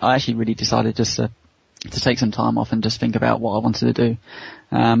 and I actually really decided just to take some time off and just think about what I wanted to do.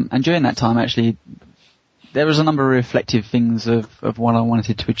 And during that time, actually, there was a number of reflective things of what I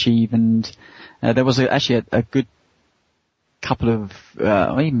wanted to achieve, and there was actually a good couple of,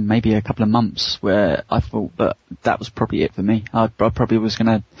 or even maybe a couple of months where I thought that was probably it for me. I probably was going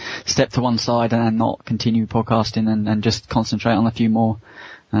to step to one side and not continue podcasting and just concentrate on a few more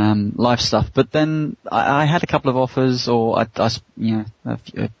live stuff. But then I had a couple of offers, or a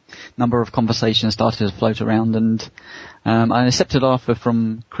number of conversations started to float around, and I accepted an offer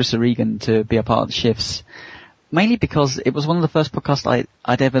from Chris O'Regan to be a part of the Shifts, mainly because it was one of the first podcasts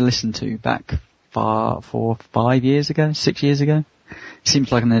I'd ever listened to back 5 years ago, 6 years ago. Seems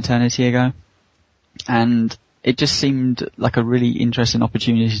like an eternity ago. And it just seemed like a really interesting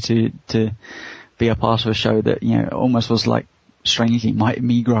opportunity to be a part of a show that, almost was like strangely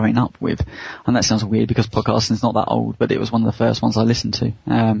me growing up with. And that sounds weird because podcasting is not that old, but it was one of the first ones I listened to.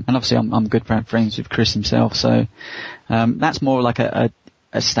 And obviously I'm good friends with Chris himself, so that's more like a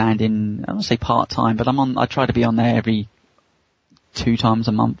stand-in, I don't say part-time, but I try to be on there every 2 times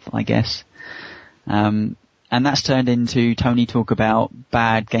a month, I guess. And that's turned into Tony talk about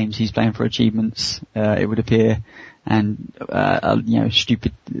bad games he's playing for achievements, it would appear, and,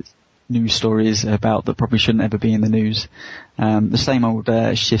 stupid news stories about that probably shouldn't ever be in the news. The same old,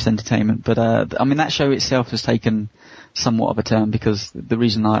 Shifts entertainment, but, that show itself has taken somewhat of a turn because the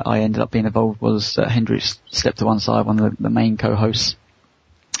reason I ended up being involved was that Hendrix stepped to one side, one of the main co-hosts,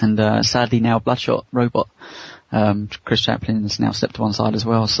 and, sadly now Bloodshot Robot, Chris Chaplin has now stepped to one side as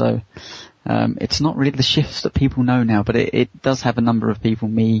well, so, it's not really the Shifts that people know now, but it does have a number of people,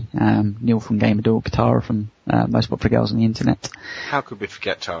 me, Neil from Gamerdog, Tara from Most Popular Girls on the Internet. How could we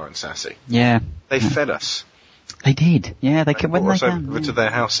forget Tara and Sassy? Yeah. They fed us. They did, yeah, they came when they came. Over to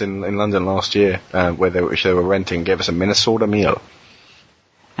their house in London last year, which they were renting, gave us a Minnesota meal.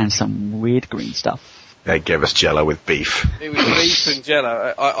 And some weird green stuff. They gave us Jello with beef. It was beef and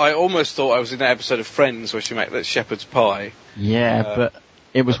Jello. I almost thought I was in that episode of Friends where she made that shepherd's pie. Yeah, but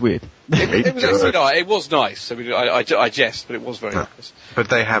it was weird. It was actually nice. It was nice. I mean, I jest, but it was very nice. But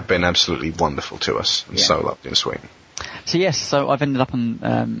they have been absolutely wonderful to us, and so lovely and sweet. So yes, so I've ended up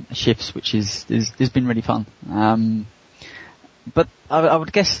on Shifts, which has been really fun. But I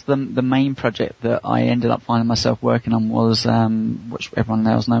would guess the main project that I ended up finding myself working on was, which everyone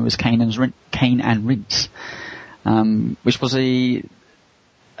else knows as Kane and Rinse, which was a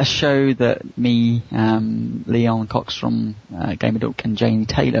show that me, Leon Cox from Gamerdog and Janie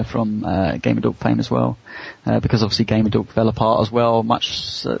Taylor from Gamerdog fame as well, because obviously Gamerdog fell apart as well,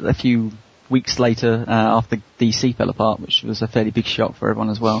 a few weeks later after DC fell apart, which was a fairly big shock for everyone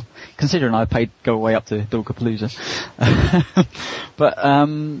as well, considering I paid go away up to Dorkapalooza. But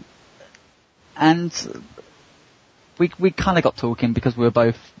and we kind of got talking because we were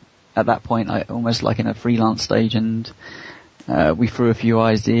both at that point almost like in a freelance stage, and we threw a few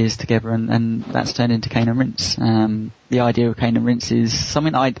ideas together, and that's turned into Kane and Rinse. The idea of Kane and Rinse is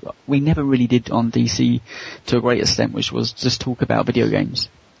something we never really did on DC to a great extent, which was just talk about video games.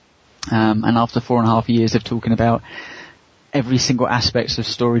 And after 4.5 years of talking about every single aspect of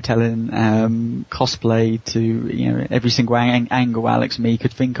storytelling, cosplay to, every single angle Alex and me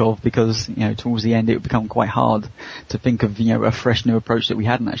could think of, because, towards the end it would become quite hard to think of, a fresh new approach that we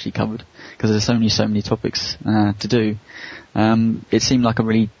hadn't actually covered, because there's only so many topics, to do. It seemed like a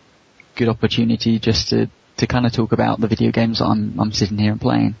really good opportunity just to kind of talk about the video games that I'm sitting here and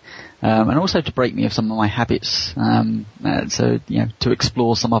playing. And also to break me of some of my habits, to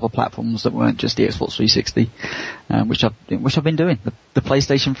explore some other platforms that weren't just the Xbox 360, which I've been doing. The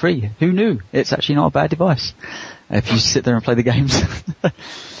PlayStation 3. Who knew? It's actually not a bad device, if you sit there and play the games.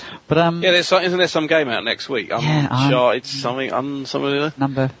 But, isn't there some game out next week? I'm sure it's something,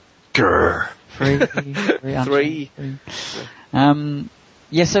 number 3. 3.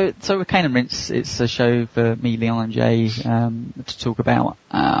 Yeah, so with Kane and Rinse, it's a show for me, Leon and Jay, to talk about,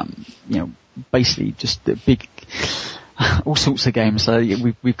 basically just the big all sorts of games. So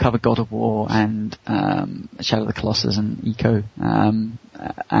we've covered God of War and Shadow of the Colossus and Eco, and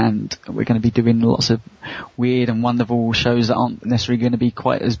we're going to be doing lots of weird and wonderful shows that aren't necessarily going to be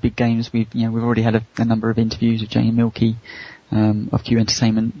quite as big games. We've already had a number of interviews with Jane Milkey of Q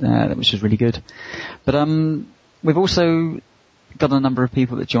Entertainment, which was really good. But we've also got a number of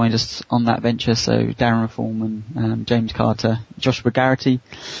people that joined us on that venture, so Darren Foreman, James Carter, Joshua Garrity,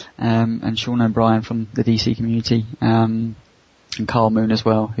 and Sean O'Brien from the DC community, and Carl Moon as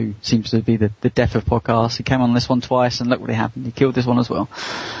well, who seems to be the death of podcasts. He came on this one twice, and look what happened. He killed this one as well.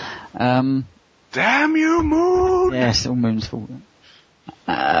 Damn you, Moon! Yes, all Moon's fault.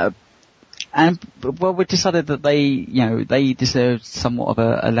 Well, we decided that they deserved somewhat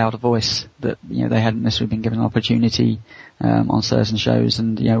of a louder voice, that, they hadn't necessarily been given an opportunity, on certain shows,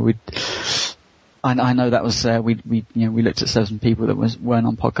 and, I know that was, we looked at certain people that weren't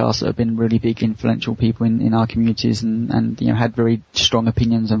on podcasts that have been really big, influential people in our communities and had very strong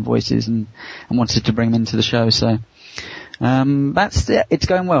opinions and voices and wanted to bring them into the show, so, that's it. It's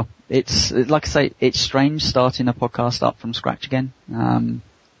going well. It's, like I say, it's strange starting a podcast up from scratch again,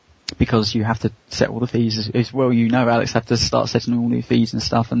 because you have to set all the feeds as well. Alex, have to start setting all new feeds and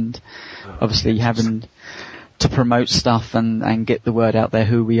stuff, and obviously having to promote stuff and get the word out there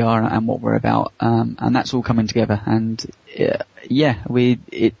who we are and what we're about, and that's all coming together. And it's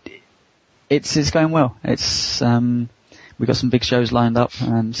going well. It's we've got some big shows lined up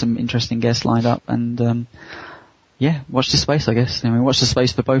and some interesting guests lined up, and watch this space, I guess. Watch the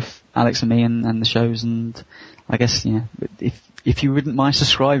space for both Alex and me and the shows, and I guess if you wouldn't mind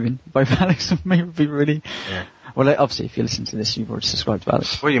subscribing, both Alex and me would be really... Yeah. Well, obviously, if you listen to this, you've already subscribed to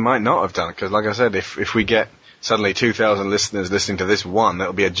Alex. Well, you might not have done, because like I said, if we get suddenly 2,000 listeners listening to this one,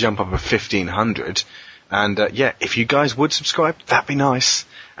 that'll be a jump up of 1,500. And, if you guys would subscribe, that'd be nice.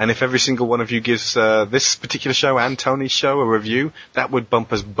 And if every single one of you gives this particular show and Tony's show a review, that would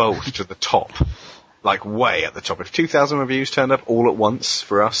bump us both to the top. Like, way at the top. If 2,000 reviews turned up all at once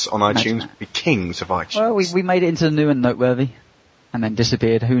for us on iTunes, we'd be kings of iTunes. Well, we made it into the new and noteworthy, and then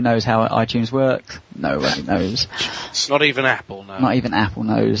disappeared. Who knows how iTunes worked? Nobody knows. It's not even Apple knows. Not even Apple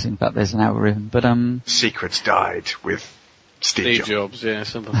knows. In fact, there's an algorithm. But secrets died with Steve Jobs. Yeah,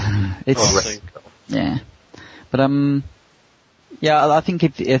 something. Yeah. But I think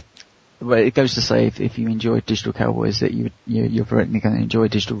if it goes to say if you enjoy Digital Cowboys, that you're certainly going to enjoy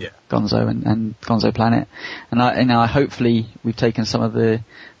Digital Gonzo and Gonzo Planet, and I hopefully we've taken some of the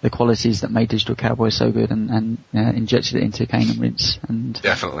qualities that made Digital Cowboys so good and injected it into Kane and Rinse, and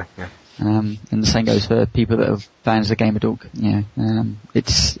definitely, yeah. And the same goes for people that are fans of Gamer Dork.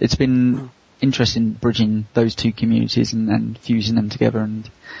 It's been interesting bridging those two communities and fusing them together, and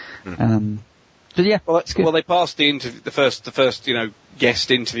but yeah, well, that's good. Well, they passed the first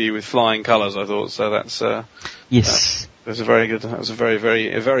guest interview with flying colours, I thought. So that's yes. That was a very good. That was a very,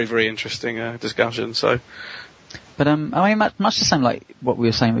 very interesting discussion. So, but much the same like what we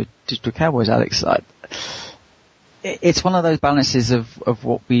were saying with Digital Cowboys, Alex. It's one of those balances of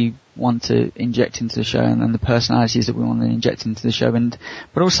what we want to inject into the show and the personalities that we want to inject into the show,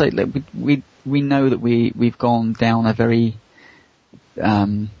 but also we know that we've gone down a very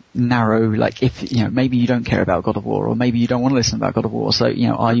narrow, like if maybe you don't care about God of War, or maybe you don't want to listen about God of War, so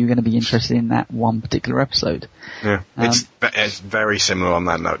are you going to be interested in that one particular episode? Yeah, it's very similar on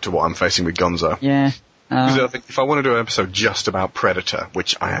that note to what I'm facing with Gonzo. Yeah. Because I think if I want to do an episode just about Predator,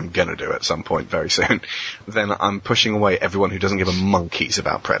 which I am going to do at some point very soon, then I'm pushing away everyone who doesn't give a monkeys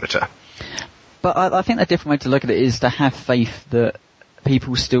about Predator. But I think a different way to look at it is to have faith that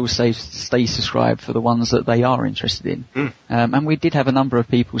people still stay subscribed for the ones that they are interested in. And we did have a number of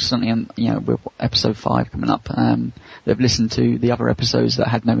people, certainly with episode 5 coming up, that have listened to the other episodes that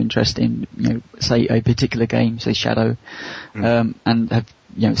had no interest in, say a particular game, say Shadow, and have,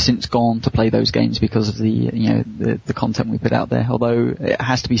 since gone to play those games because of the content we put out there. Although it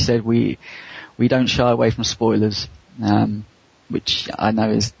has to be said, we don't shy away from spoilers, which I know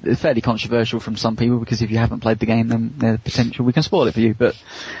is fairly controversial from some people, because if you haven't played the game, then there's potential we can spoil it for you. But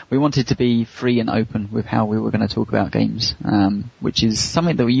we wanted to be free and open with how we were going to talk about games, which is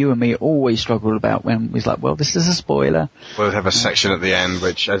something that you and me always struggled about when we was like, well, this is a spoiler. We'll have a section at the end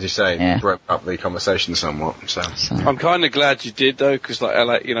which, as you say, broke up the conversation somewhat. So. I'm kind of glad you did, though, because like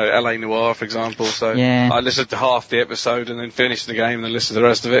LA Noire, for example. So I listened to half the episode and then finished the game and then listened to the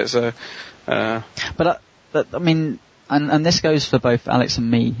rest of it. So, but I mean. And this goes for both Alex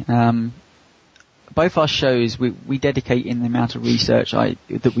and me. Both our shows, we dedicate in the amount of research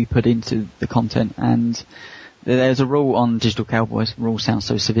that we put into the content, and there's a rule on Digital Cowboys. Rule sounds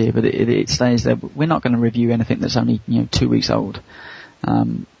so severe, but it stays there. We're not going to review anything that's only 2 weeks old.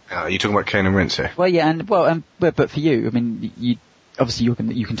 Are you talking about Kane and Rince here? Well, yeah, but for you, I mean, obviously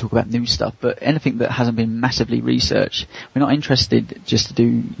you can talk about new stuff, but anything that hasn't been massively researched, we're not interested just to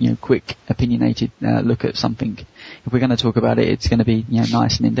do, quick, opinionated look at something. If we're going to talk about it, it's going to be,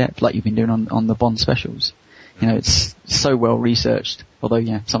 nice and in depth, like you've been doing on the Bond specials. It's so well researched, although,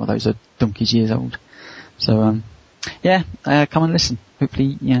 some of those are donkey's years old. So, come and listen.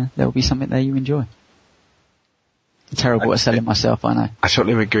 Hopefully, there will be something there you enjoy. Terrible at selling myself, I know. I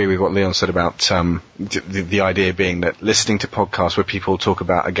totally agree with what Leon said about the idea being that listening to podcasts where people talk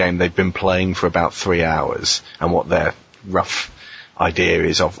about a game they've been playing for about 3 hours and what their rough idea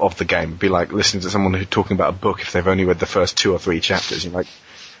is of the game would be like listening to someone who's talking about a book if they've only read the first 2 or 3 chapters. You're like,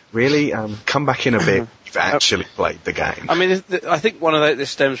 really? Come back in a bit. You've actually played the game. I mean, I think one of this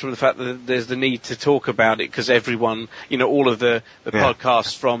stems from the fact that there's the need to talk about it because everyone, all of the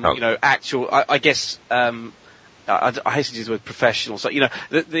podcasts from, actual, I guess, I hate to use the word professional. So the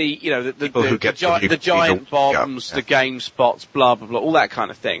giant bombs, the game spots, blah blah blah, all that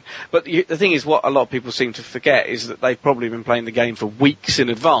kind of thing. But the thing is, what a lot of people seem to forget is that they've probably been playing the game for weeks in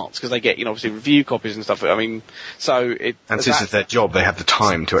advance because they get obviously review copies and stuff. I mean, since it's their job, they have the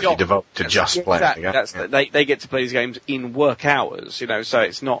time to actually devote to just playing. Exactly. They get to play these games in work hours, so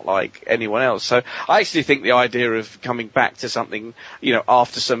it's not like anyone else. So I actually think the idea of coming back to something,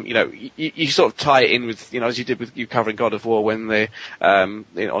 after some, you sort of tie it in with, as you did with you covering God of War when on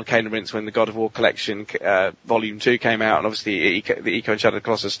Kane and Rince when the God of War collection Volume 2 came out, and obviously the Eco and Shadow of the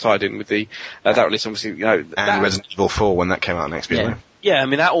Colossus tied in with the that release, obviously, and Resident Evil 4 when that came out next year. Yeah, I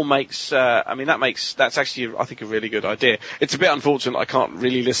mean that all makes. That's actually, I think, a really good idea. It's a bit unfortunate I can't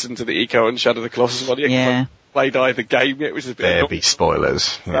really listen to the Eco and Shadow of the Colossus one yet. Yeah. Played either game yet, which is a bit. There'll be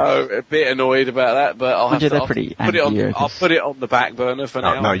spoilers. Yeah. So a bit annoyed about that, but I'll put it on the back burner for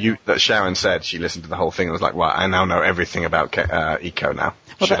now. No, that Sharon said she listened to the whole thing and was like, "Well, I now know everything about Eco now.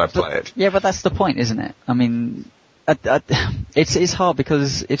 Should I play it?" Yeah, but that's the point, isn't it? I mean, it's hard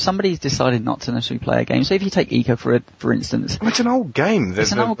because if somebody's decided not to necessarily play a game, so if you take Eco for instance, it's an old game.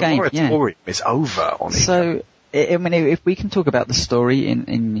 It's an old game. Yeah. It's over on Eco. So. I mean, if we can talk about the story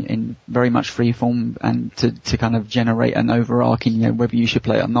in very much free form and to kind of generate an overarching, whether you should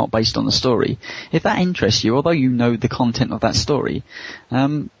play it or not based on the story, if that interests you, although you know the content of that story,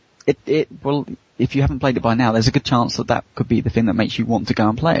 well, if you haven't played it by now, there's a good chance that could be the thing that makes you want to go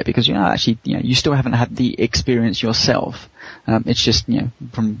and play it because, you still haven't had the experience yourself. It's just,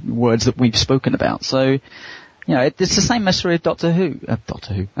 from words that we've spoken about. So, it's the same mess with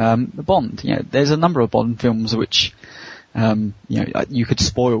Bond. There's a number of Bond films which, you could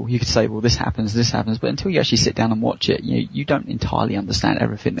spoil. You could say, well, this happens, but until you actually sit down and watch it, you don't entirely understand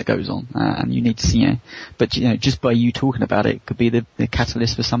everything that goes on, and you need to see, but just by you talking about it could be the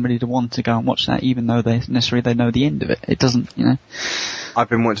catalyst for somebody to want to go and watch that, even though they know the end of it. It doesn't, I've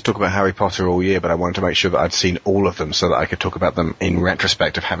been wanting to talk about Harry Potter all year, but I wanted to make sure that I'd seen all of them so that I could talk about them in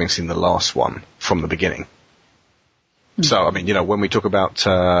retrospect of having seen the last one from the beginning. So, I mean, when we talk about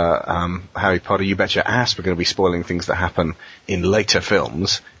Harry Potter, you bet your ass we're going to be spoiling things that happen in later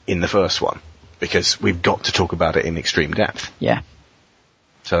films in the first one, because we've got to talk about it in extreme depth. Yeah.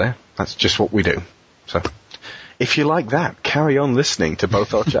 So, that's just what we do. So, if you like that, carry on listening to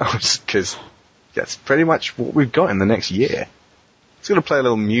both our shows, because that's pretty much what we've got in the next year. It's going to play a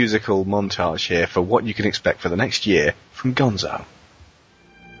little musical montage here for what you can expect for the next year from Gonzo.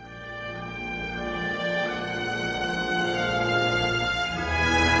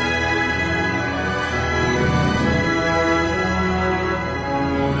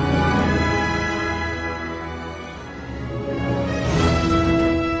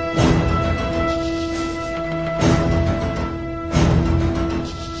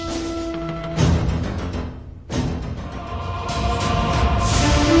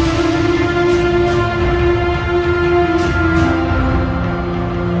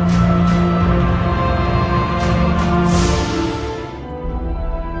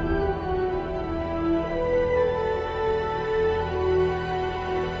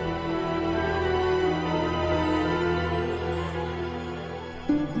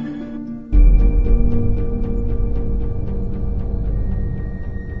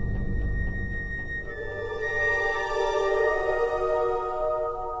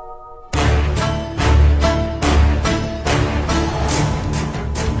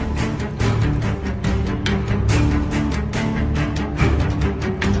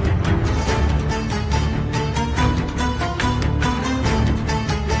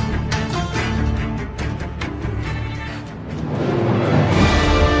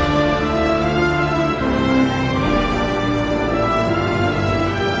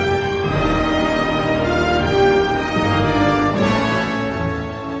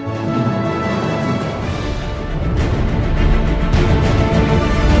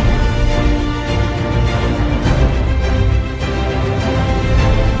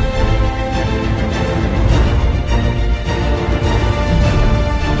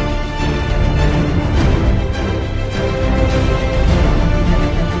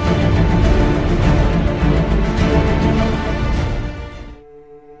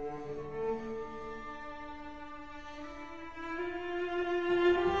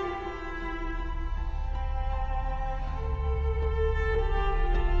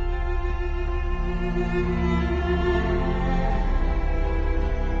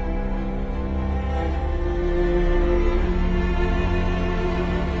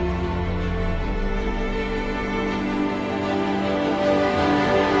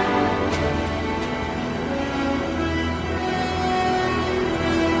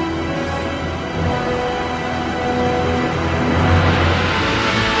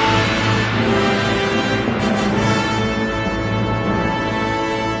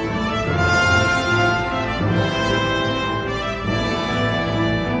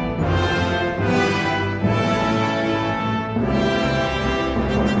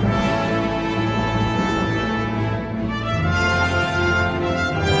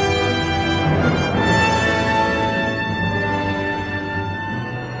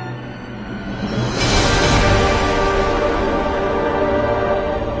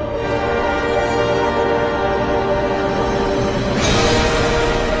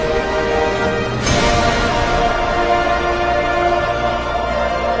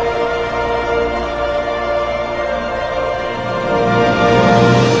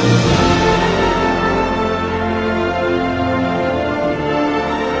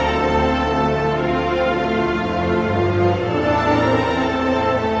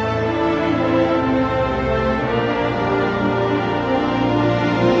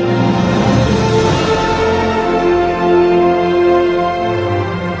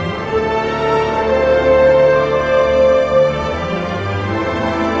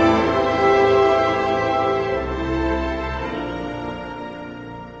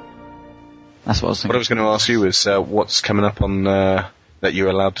 That's what I was thinking. What I was going to ask you is what's coming up on that you're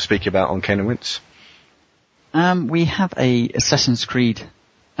allowed to speak about on Ken and Wince? We have a Assassin's Creed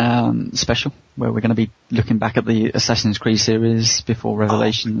special where we're going to be looking back at the Assassin's Creed series before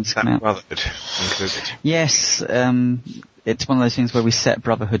Revelations come out. Brotherhood included. Yes, it's one of those things where we set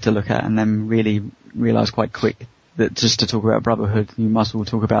Brotherhood to look at and then really realise quite quick that just to talk about Brotherhood, you must all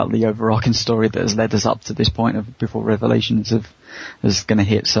talk about the overarching story that has led us up to this point of before Revelations is going to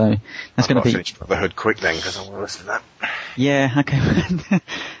hit. So that's going to be. Finish Brotherhood quick then, because I want to listen to that. Yeah. Okay.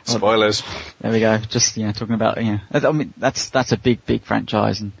 Spoilers. There we go. Just talking about I mean that's a big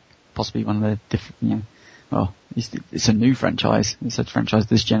franchise and possibly one of the different well it's a new franchise. It's a franchise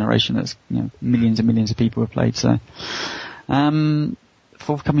this generation that's millions and millions of people have played. So.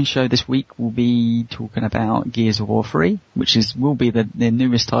 Forthcoming show this week will be talking about Gears of War 3, which will be the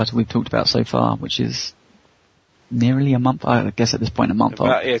newest title we've talked about so far, which is nearly a month. I guess at this point a month.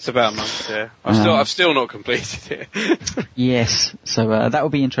 It's about a month. Yeah, I've still not completed it. Yes, so that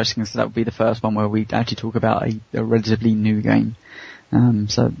will be interesting. So that will be the first one where we actually talk about a relatively new game.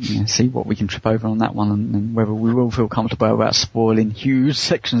 So see what we can trip over on that one, and whether we will feel comfortable about spoiling huge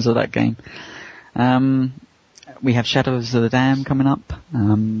sections of that game. We have Shadows of the Dam coming up.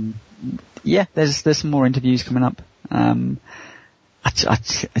 There's some more interviews coming up. I'm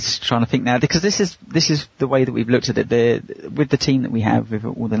trying to think now because this is the way that we've looked at it. With the team that we have, with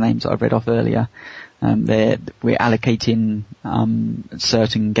all the names that I've read off earlier, we're allocating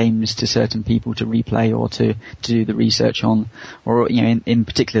certain games to certain people to replay or to do the research on, or in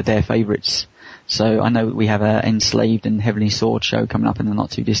particular their favourites. So I know we have a Enslaved and Heavenly Sword show coming up in the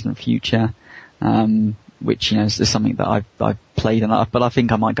not too distant future. Which is something that I've played enough, but I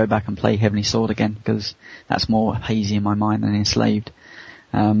think I might go back and play Heavenly Sword again because that's more hazy in my mind than Enslaved.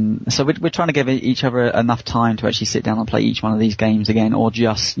 So we're trying to give each other enough time to actually sit down and play each one of these games again, or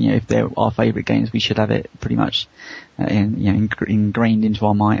just if they're our favourite games, we should have it pretty much ingrained into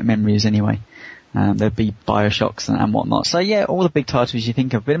our memories anyway. There'd be Bioshocks and whatnot. So all the big titles you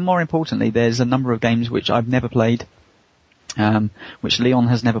think of, but more importantly, there's a number of games which I've never played, which Leon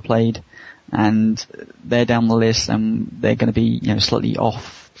has never played. And they're down the list, and they're going to be, slightly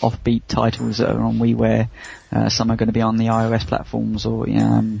offbeat titles that are on WiiWare. Some are going to be on the iOS platforms, or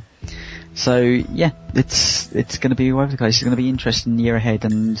it's going to be all over the place. It's going to be an interesting year ahead,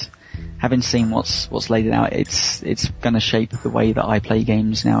 and having seen what's laid out, it's going to shape the way that I play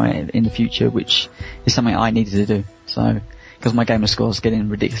games now in the future, which is something I needed to do. So. Because my gamer score is getting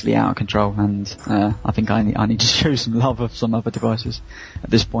ridiculously out of control, and I think I need to show some love of some other devices at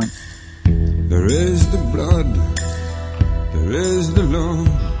this point. There is the blood, there is the law,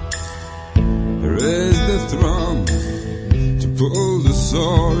 there is the thrum to pull the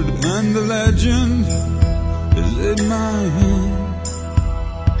sword, and the legend is in my hand.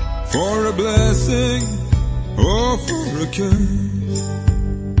 For a blessing or for a curse,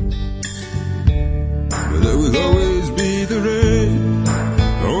 but there will always be the rain,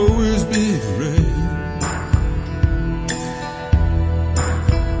 always be the rain.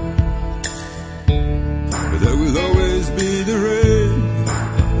 There will always be the rain,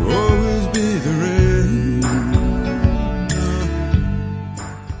 always be the rain.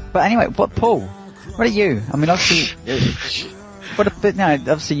 But anyway, Paul? What are you? I mean, obviously,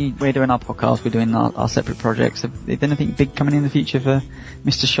 obviously we're doing our podcast, we're doing our separate projects. Is there anything big coming in the future for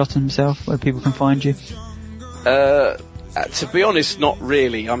Mr. Shot himself, where people can find you? To be honest, not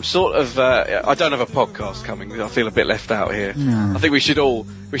really. I'm sort of. I don't have a podcast coming. I feel a bit left out here. No. I think we should all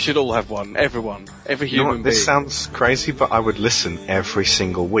have one. Every human being. This sounds crazy, but I would listen every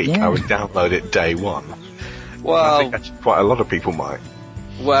single week. Yeah. I would download it day one. Well, I think actually quite a lot of people might.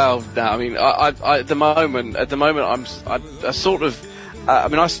 Well, no. I mean, I at the moment, I sort of. I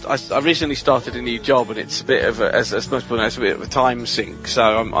recently started a new job, and it's a bit of as most people know, it's a bit of a time sink. So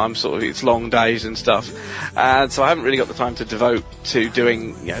I'm sort of, it's long days and stuff, and so I haven't really got the time to devote to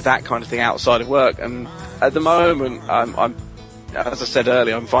doing that kind of thing outside of work. And at the moment, I'm as I said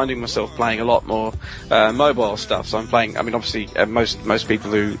earlier, I'm finding myself playing a lot more mobile stuff. So I'm playing. I mean, obviously, most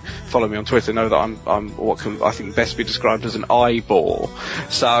people who follow me on Twitter know that I'm what can I think best be described as an eyeball.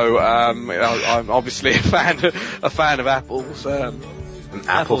 So I'm obviously a fan of Apple's.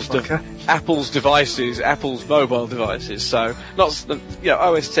 Apple's devices, Apple's mobile devices. So not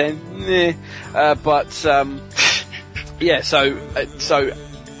OS 10, but so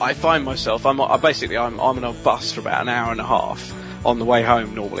I find myself I'm on a bus for about an hour and a half on the way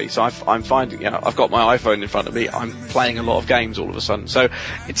home normally. So I'm finding I've got my iPhone in front of me. I'm playing a lot of games all of a sudden. So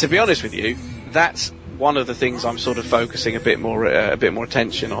to be honest with you, that's one of the things I'm sort of focusing a bit more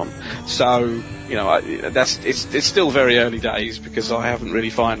attention on. So it's still very early days because I haven't really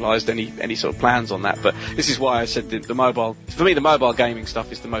finalised any sort of plans on that. But this is why I said the mobile, for me, the mobile gaming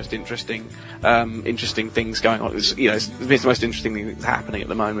stuff is the most interesting things going on. It's the most interesting thing that's happening at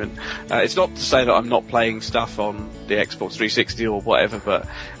the moment. It's not to say that I'm not playing stuff on the Xbox 360 or whatever, but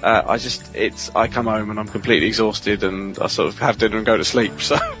I come home and I'm completely exhausted and I sort of have dinner and go to sleep.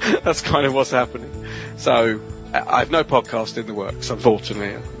 So that's kind of what's happening. So I've no podcast in the works,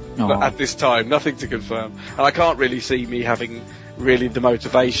 unfortunately. But at this time, nothing to confirm, and I can't really see me having really the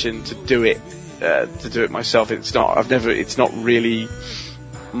motivation to do it myself. It's not really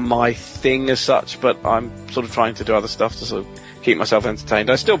my thing as such, but I'm sort of trying to do other stuff to sort of keep myself entertained.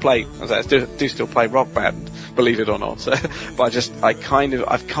 I still play, I do still play Rock Band, believe it or not. So, but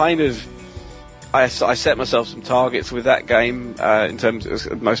I set myself some targets with that game, in terms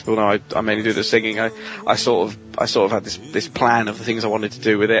of, most people know I mainly do the singing. I sort of had this plan of the things I wanted to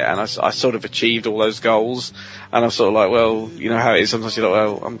do with it, and I sort of achieved all those goals, and I'm sort of like, well, you know how it is, sometimes you're like,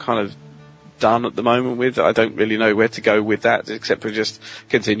 well, I'm kind of done at the moment with it. I don't really know where to go with that, except for just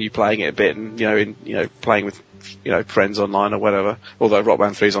continue playing it a bit and, playing with, friends online or whatever. Although Rock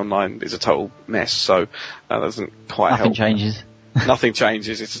Band 3's online is a total mess, so that doesn't quite help. Nothing changes. Nothing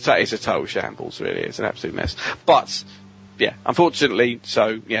changes. It's a total shambles, really. It's an absolute mess. But yeah, unfortunately,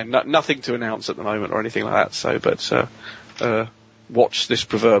 so yeah, nothing to announce at the moment or anything like that. So, but watch this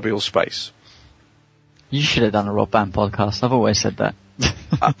proverbial space. You should have done a Rock Band podcast. I've always said that.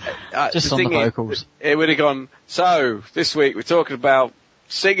 Just on the vocals. It would have gone. So this week we're talking about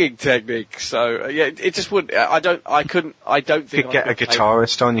singing techniques. So yeah, it just wouldn't. I don't think you could get a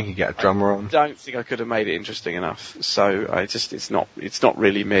guitarist on. You could get a drummer on. I don't think I could have made it interesting enough. So it's not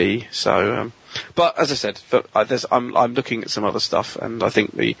really me. So, but as I said, I'm looking at some other stuff, and I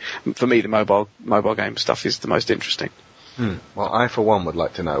think for me the mobile game stuff is the most interesting. Well, I for one would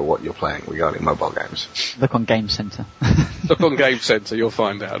like to know what you're playing regarding mobile games. Look on Game Centre. Look on Game Centre, you'll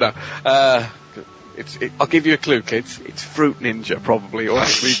find out. No, I'll give you a clue, kids. It's Fruit Ninja, probably, or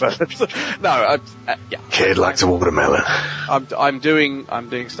Angry Birds. No, yeah. Kid likes a watermelon. I'm doing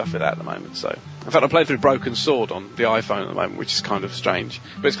stuff with that at the moment. So, in fact, I'm playing through Broken Sword on the iPhone at the moment, which is kind of strange,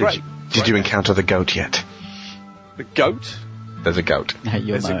 but it's great. Did you encounter the goat yet? The goat? There's a goat.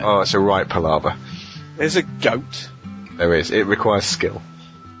 Yeah, it's a right palaver. There's a goat. There is. It requires skill.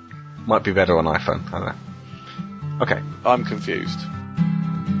 Might be better on iPhone. I don't know. Okay. I'm confused.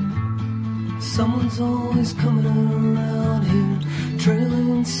 Someone's always coming around here,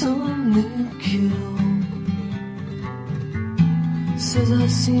 trailing some new kill. Says I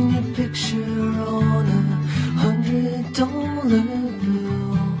seen your picture on $100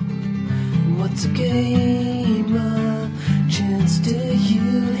 bill. What's a game? A chance to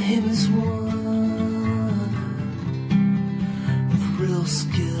you, him as one. With real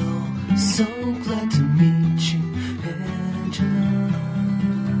skill, so glad to meet you, Angela.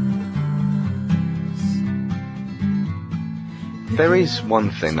 There is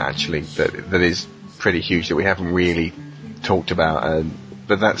one thing actually that is pretty huge that we haven't really talked about,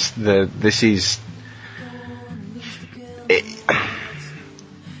 but that's this is.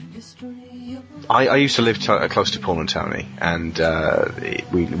 I used to live close to Paul and Tony, and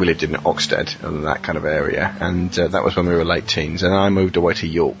we lived in Oxted and that kind of area, and that was when we were late teens, and I moved away to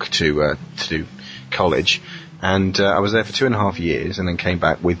York to do college, and I was there for 2.5 years, and then came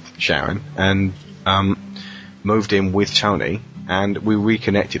back with Sharon, and moved in with Tony. And we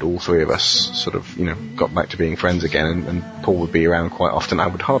reconnected, all three of us, sort of, got back to being friends again, and Paul would be around quite often. I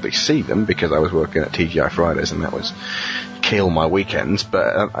would hardly see them because I was working at TGI Fridays, and that was kill my weekends,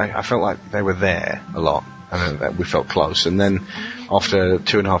 but I felt like they were there a lot, and we felt close. And then after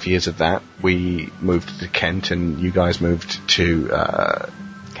 2.5 years of that, we moved to Kent, and you guys moved to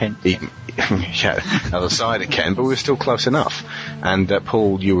Kent. Other side of Kent, but we were still close enough. And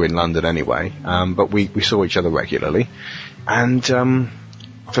Paul, you were in London anyway, but we saw each other regularly. And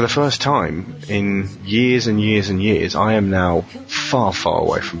for the first time in years and years and years, I am now far, far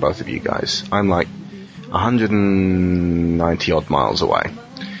away from both of you guys. I'm like 190 odd miles away.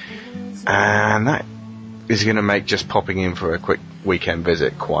 And that is going to make just popping in for a quick weekend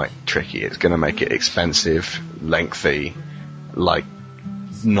visit quite tricky. It's going to make it expensive, lengthy,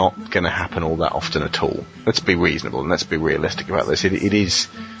 not going to happen all that often at all. Let's be reasonable and let's be realistic about this. It is,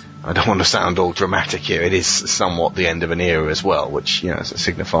 I don't want to sound all dramatic here, it is somewhat the end of an era as well, which, is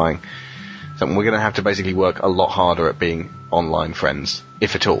signifying something. We're going to have to basically work a lot harder at being online friends,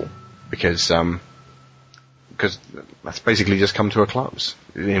 if at all, because that's basically just come to a close.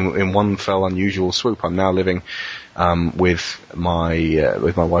 In one fell unusual swoop, I'm now living with my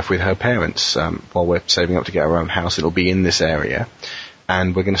wife with her parents while we're saving up to get our own house. It'll be in this area.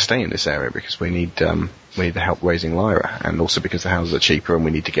 And we're going to stay in this area because we need the help raising Lyra, and also because the houses are cheaper and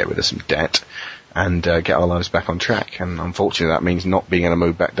we need to get rid of some debt and get our lives back on track. And unfortunately that means not being able to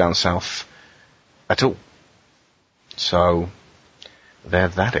move back down south at all. So, there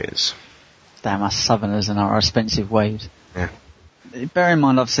that is. Damn us southerners and our expensive ways. Yeah. Bear in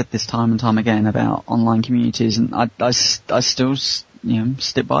mind, I've said this time and time again about online communities, and I still,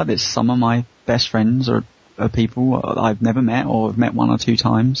 stick by this. Some of my best friends are people I've never met or have met 1 or 2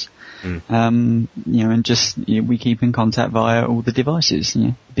 times. And just, we keep in contact via all the devices,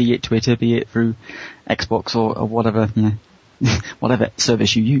 be it Twitter, be it through Xbox or whatever, whatever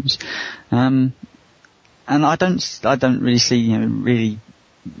service you use. And I don't really see, really,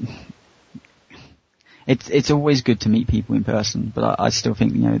 it's always good to meet people in person, but I still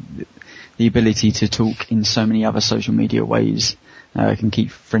think, the ability to talk in so many other social media ways, can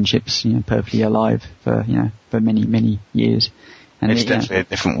keep friendships, perfectly alive for many, many years. And it's definitely a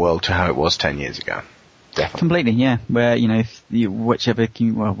different world to how it was 10 years ago. Definitely. Completely, yeah. Where,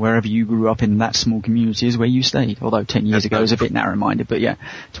 wherever you grew up in that small community is where you stayed. Although 10 years ago is a bit narrow-minded, but yeah,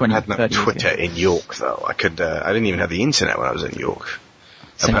 20, I had no 30 years Twitter ago. in York, though. I didn't even have the internet when I was in York.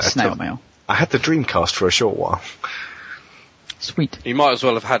 Send snail mail. I had the Dreamcast for a short while. Sweet. You might as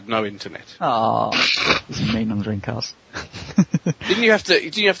well have had no internet. Oh, this is mean on the Dreamcast. Didn't you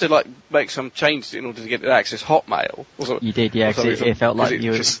have to like make some changes in order to get to access Hotmail? You did, yeah, because it felt like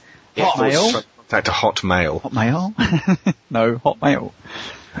you were... Hotmail? Contact to Hotmail. Hotmail? No, Hotmail.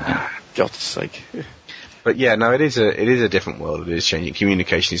 God's sake. But yeah, no, it is a different world. It is changing.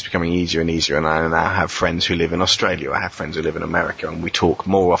 Communication is becoming easier and easier, and I now have friends who live in Australia. I have friends who live in America, and we talk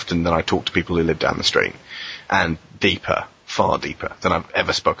more often than I talk to people who live down the street. And deeper, far deeper than I've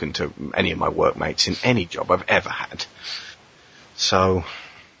ever spoken to any of my workmates in any job I've ever had. So,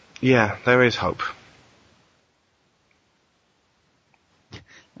 yeah, there is hope.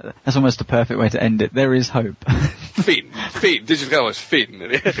 That's almost the perfect way to end it. There is hope. Finn. Digital Cowboys,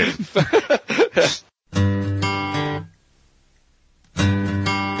 Finn.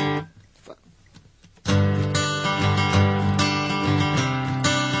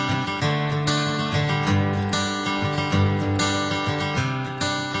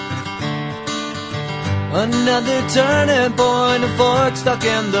 Another turning point, a fork stuck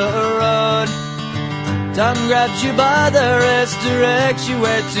in the road. Time grabs you by the wrist, directs you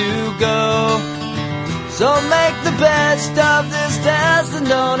where to go. So make the best of this test and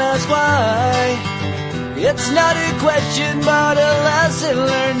don't ask why. It's not a question but a lesson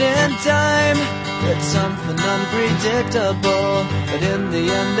learned in time. It's something unpredictable, but in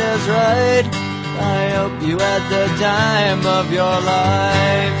the end is right. I hope you had the time of your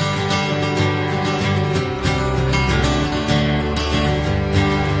life.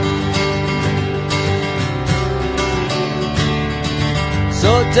 So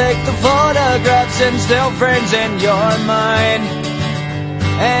take the photographs and still frames in your mind,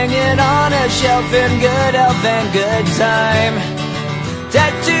 hanging on a shelf in good health and good time.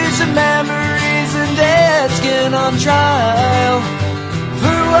 Tattoos and memories and dead skin on trial.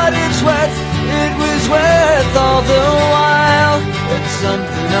 For what it's worth, it was worth all the while. It's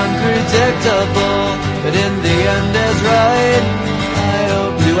something unpredictable, but in the end is right. I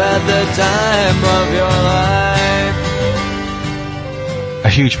hope you had the time of your life. A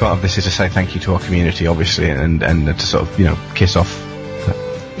huge part of this is to say thank you to our community, obviously, and to sort of, kiss off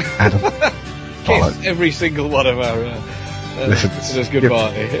Adam. Kiss every single one of our listeners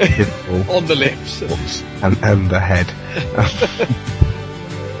goodbye. On the lips. And the head.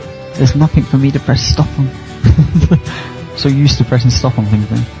 There's nothing for me to press stop on. So used to pressing stop on things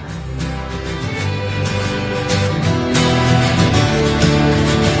then.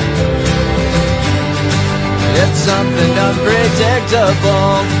 It's something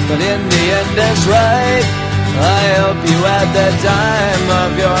unpredictable, but in the end it's right. I hope you had the time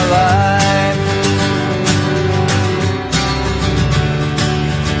of your life.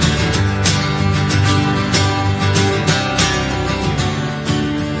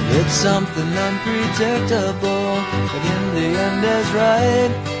 It's something unpredictable, but in the end is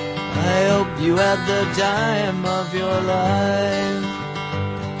right. I hope you had the time of your life.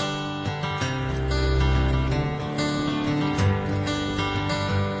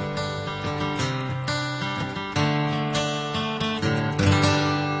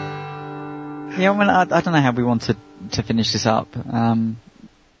 Yeah, well, I don't know how we want to finish this up.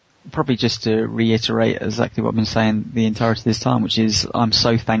 Probably just to reiterate exactly what I've been saying the entirety of this time, which is I'm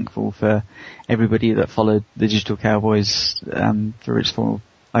so thankful for everybody that followed the Digital Cowboys for its over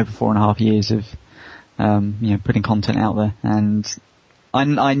 4.5 years of putting content out there, and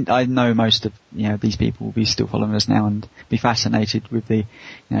I know most of, these people will be still following us now and be fascinated with the,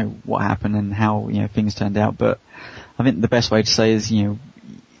 what happened and how, things turned out. But I think the best way to say is,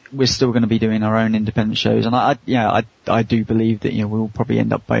 we're still going to be doing our own independent shows. And I do believe that, we'll probably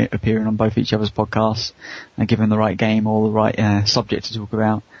end up appearing on both each other's podcasts and given the right game or the right, subject to talk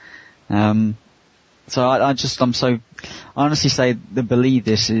about. So I honestly say that believe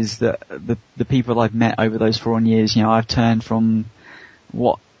this is that the people I've met over those 4 years, I've turned from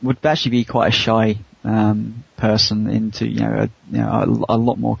what would actually be quite a shy person into a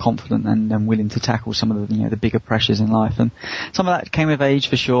lot more confident and willing to tackle some of the bigger pressures in life. And some of that came with age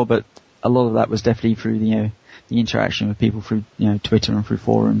for sure, but a lot of that was definitely through the interaction with people through Twitter and through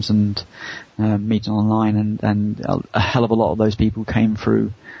forums and meeting online, and a hell of a lot of those people came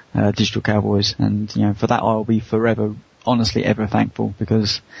through Digital Cowboys, and for that I'll be forever, honestly, ever thankful,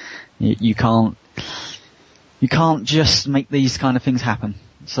 because you can't just make these kind of things happen.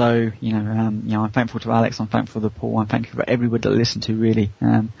 So I'm thankful to Alex, I'm thankful to Paul, I'm thankful for everybody that listened to, really,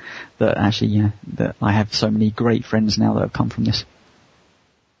 that actually that I have so many great friends now that have come from this.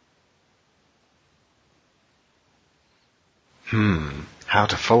 How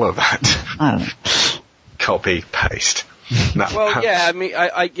to follow that? I don't know. Copy, paste. Well, yeah,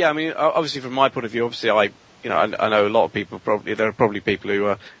 I mean, obviously from my point of view, obviously I know a lot of people there are probably people who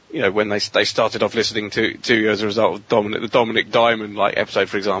are, when they started off listening to you as a result of the Dominic Diamond, episode,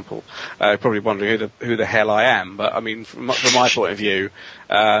 for example, probably wondering who the hell I am. But I mean, from my point of view,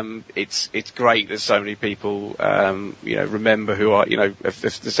 it's great that so many people, remember who have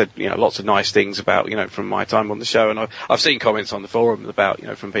said, lots of nice things about, from my time on the show. And I've seen comments on the forum about,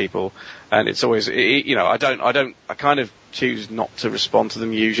 from people, and it's always, I kind of choose not to respond to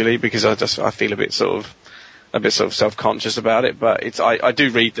them usually, because I feel a bit sort of self-conscious about it, but I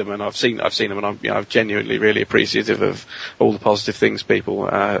do read them, and I've seen them, and I'm genuinely really appreciative of all the positive things people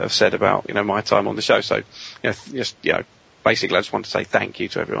have said about my time on the show. So basically I just want to say thank you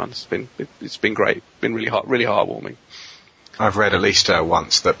to everyone. It's been great. It's been really heartwarming. I've read at least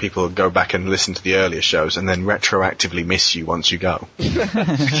once that people go back and listen to the earlier shows and then retroactively miss you once you go.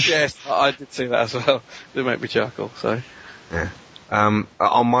 Yes, I did see that as well. It made me chuckle. So yeah.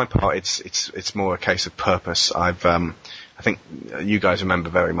 On my part, it's more a case of purpose. I think you guys remember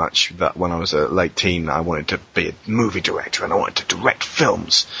very much that when I was a late teen, I wanted to be a movie director and I wanted to direct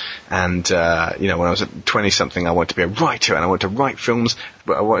films. And, when I was 20-something, I wanted to be a writer and I wanted to write films,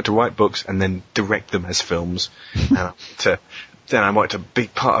 but I wanted to write books and then direct them as films. And then I wanted to be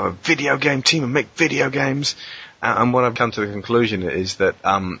part of a video game team and make video games. And what I've come to the conclusion is that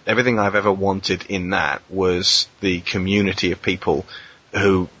everything I've ever wanted in that was the community of people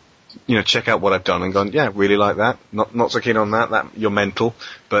who, check out what I've done and gone, yeah, really like that. Not so keen on that you're mental.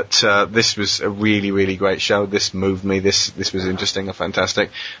 But this was a really, really great show. This moved me. This was interesting and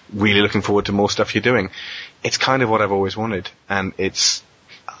fantastic. Really looking forward to more stuff you're doing. It's kind of what I've always wanted, and it's.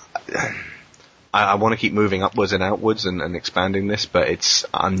 I want to keep moving upwards and outwards and expanding this, but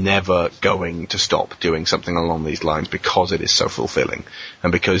I'm never going to stop doing something along these lines because it is so fulfilling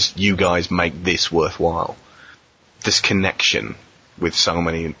and because you guys make this worthwhile. This connection with so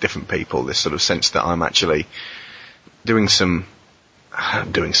many different people, this sort of sense that I'm actually doing some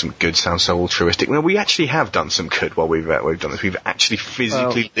good sounds so altruistic. Well, we actually have done some good while we've done this. We've actually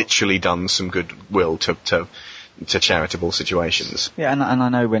physically, literally done some goodwill to charitable situations. Yeah, and I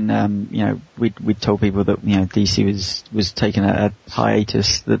know when we'd told people that DC was taking a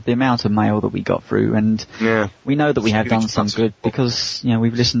hiatus, that the amount of mail that we got through, and we know that we have done some good because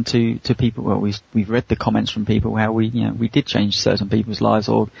we've listened to people. Well, we've read the comments from people how we did change certain people's lives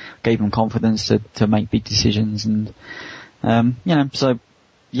or gave them confidence to make big decisions, and so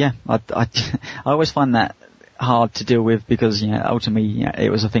yeah, I always find that hard to deal with because ultimately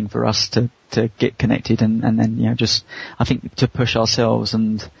it was a thing for us to get connected and then just I think to push ourselves,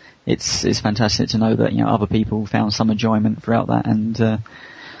 and it's fantastic to know that other people found some enjoyment throughout that, and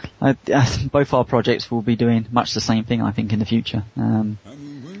both our projects will be doing much the same thing I think in the future.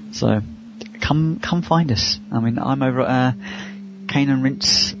 So come find us. I mean, I'm over at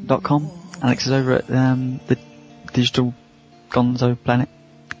caneandrinse.com. Alex is over at the Digital Gonzo Planet.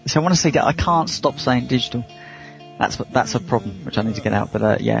 So I want to say that I can't stop saying digital. That's a problem, which I need to get out.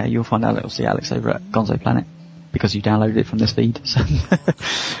 But you'll find see Alex over at Gonzo Planet because you downloaded it from this feed. So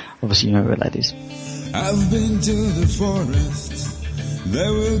obviously you know where that is. I've been to the forest, they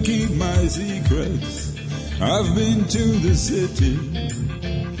will keep my secrets. I've been to the city,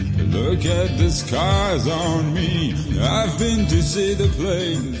 look at the scars on me. I've been to see the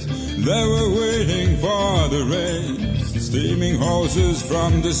plains, they were waiting for the rain. Steaming horses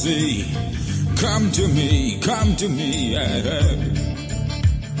from the sea, come to me, I have.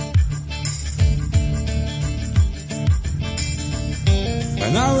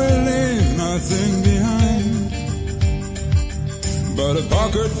 and I will leave nothing behind but a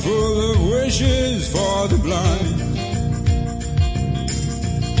pocket full of wishes for the blind,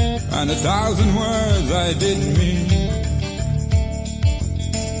 and 1,000 words I didn't mean.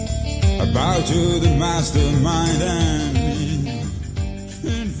 I bow to the mastermind and me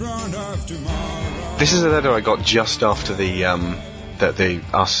in front of tomorrow. This is a letter I got just after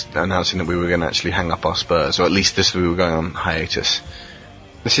us announcing that we were going to actually hang up our spurs, or at least we were going on hiatus.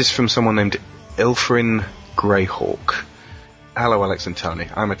 This is from someone named Ilfrin Greyhawk. Hello, Alex and Tony.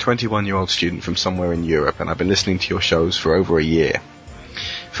 I'm a 21-year-old student from somewhere in Europe, and I've been listening to your shows for over a year.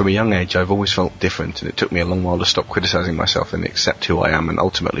 From a young age, I've always felt different, and it took me a long while to stop criticising myself and accept who I am and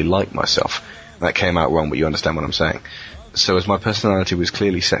ultimately like myself. That came out wrong, but you understand what I'm saying. So as my personality was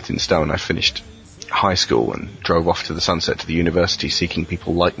clearly set in stone, I finished high school and drove off to the sunset to the university seeking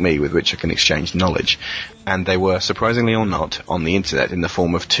people like me with which I can exchange knowledge. And they were, surprisingly or not, on the internet in the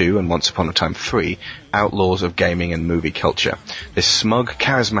form of 2 and once upon a time 3 outlaws of gaming and movie culture. This smug,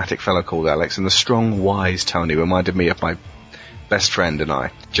 charismatic fellow called Alex and the strong, wise Tony reminded me of my best friend and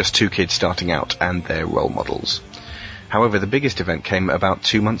I, just 2 kids starting out and their role models. However, the biggest event came about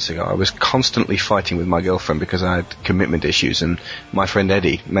 2 months ago. I was constantly fighting with my girlfriend because I had commitment issues, and my friend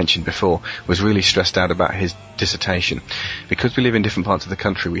Eddie, mentioned before, was really stressed out about his dissertation. Because we live in different parts of the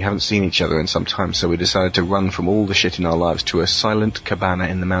country, we haven't seen each other in some time, so we decided to run from all the shit in our lives to a silent cabana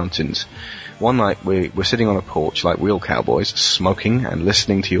in the mountains. One night, we were sitting on a porch like real cowboys, smoking and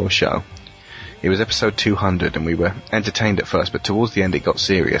listening to your show. It was episode 200, and we were entertained at first, but towards the end it got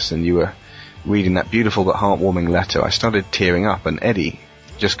serious, and you were reading that beautiful but heartwarming letter. I started tearing up, and Eddie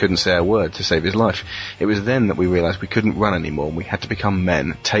just couldn't say a word to save his life. It was then that we realised we couldn't run anymore, and we had to become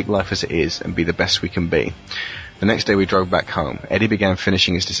men, take life as it is, and be the best we can be. The next day we drove back home. Eddie began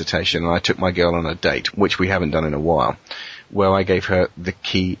finishing his dissertation, and I took my girl on a date, which we haven't done in a while, where I gave her the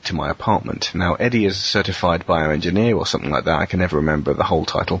key to my apartment. Now, Eddie is a certified bioengineer or something like that. I can never remember the whole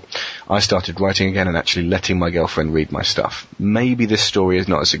title. I started writing again and actually letting my girlfriend read my stuff. Maybe this story is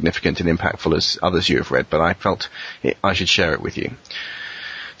not as significant and impactful as others you have read, but I felt I should share it with you.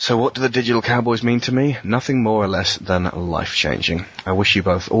 So what do the Digital Cowboys mean to me? Nothing more or less than life-changing. I wish you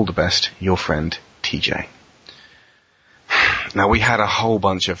both all the best. Your friend, TJ. Now, we had a whole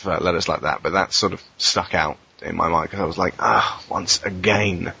bunch of letters like that, but that sort of stuck out in my mind, because I was like, once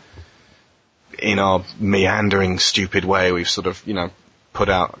again, in our meandering, stupid way, we've sort of, put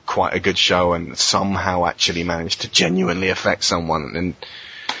out quite a good show and somehow actually managed to genuinely affect someone, and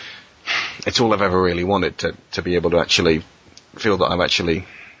it's all I've ever really wanted, to be able to actually feel that I've actually,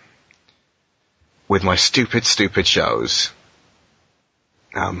 with my stupid shows,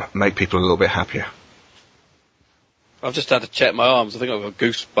 make people a little bit happier. I've just had to check my arms. I think I've got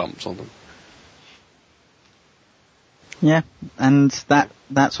goosebumps on them. Yeah, and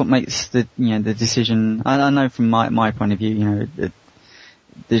that's what makes the decision. I know from my point of view, the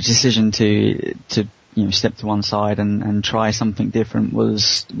decision to step to one side and try something different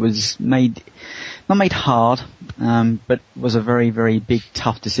was made, not made hard, but was a very, very big,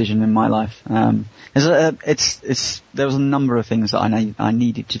 tough decision in my life. There was a number of things that I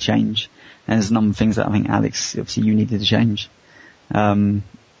needed to change, and there's a number of things that I think, Alex, obviously you needed to change.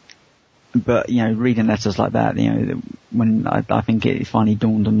 But, reading letters like that, when I think it finally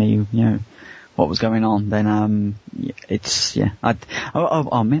dawned on me, what was going on, then, I'll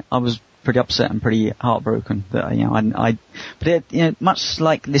admit, I was pretty upset and pretty heartbroken that, but much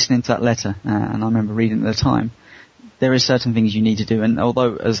like listening to that letter, and I remember reading it at the time, there is certain things you need to do, and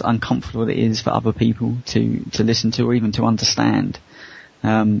although as uncomfortable it is for other people to listen to or even to understand,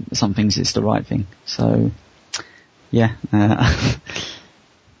 some things it's the right thing. So, yeah,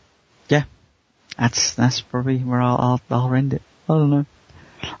 yeah, that's probably where I'll end it. I don't know.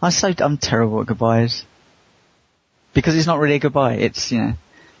 I'm terrible at goodbyes, because it's not really a goodbye. It's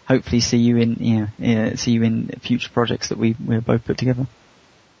hopefully see you in future projects that we're both put together.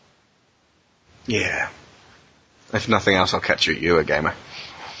 Yeah. If nothing else, I'll catch you at Eurogamer.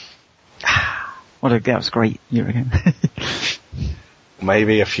 That was great, Eurogamer.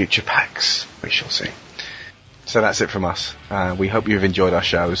 Maybe a future PAX. We shall see. So that's it from us. We hope you've enjoyed our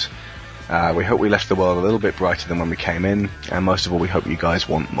shows. We hope we left the world a little bit brighter than when we came in, and most of all, we hope you guys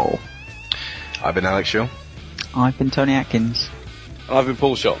want more. I've been Alex Shaw. I've been Tony Atkins. I've been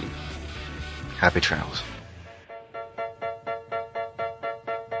Paul Shotton. Happy trails.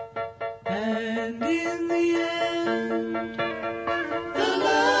 And in the end, the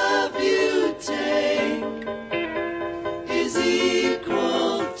love you take is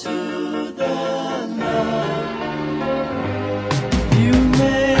equal to the love you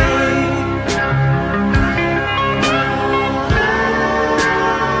make.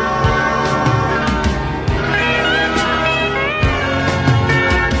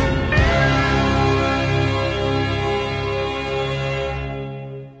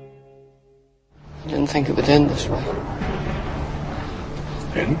 think it would end this way.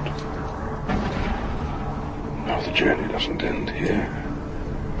 End? No, the journey doesn't end here.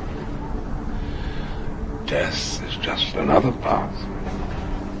 Death is just another path.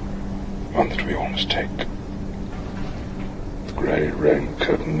 One that we all must take. The grey rain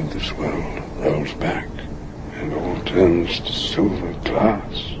curtain of this world rolls back, and all turns to silver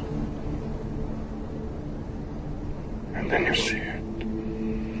glass. And then you see it.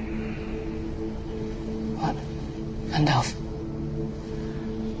 What? Gandalf?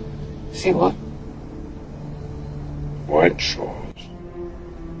 See what? White shores.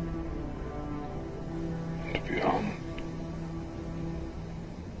 And beyond.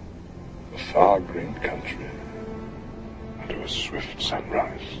 A far green country. Under a swift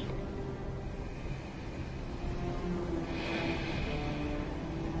sunrise.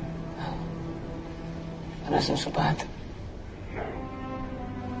 That isn't so bad.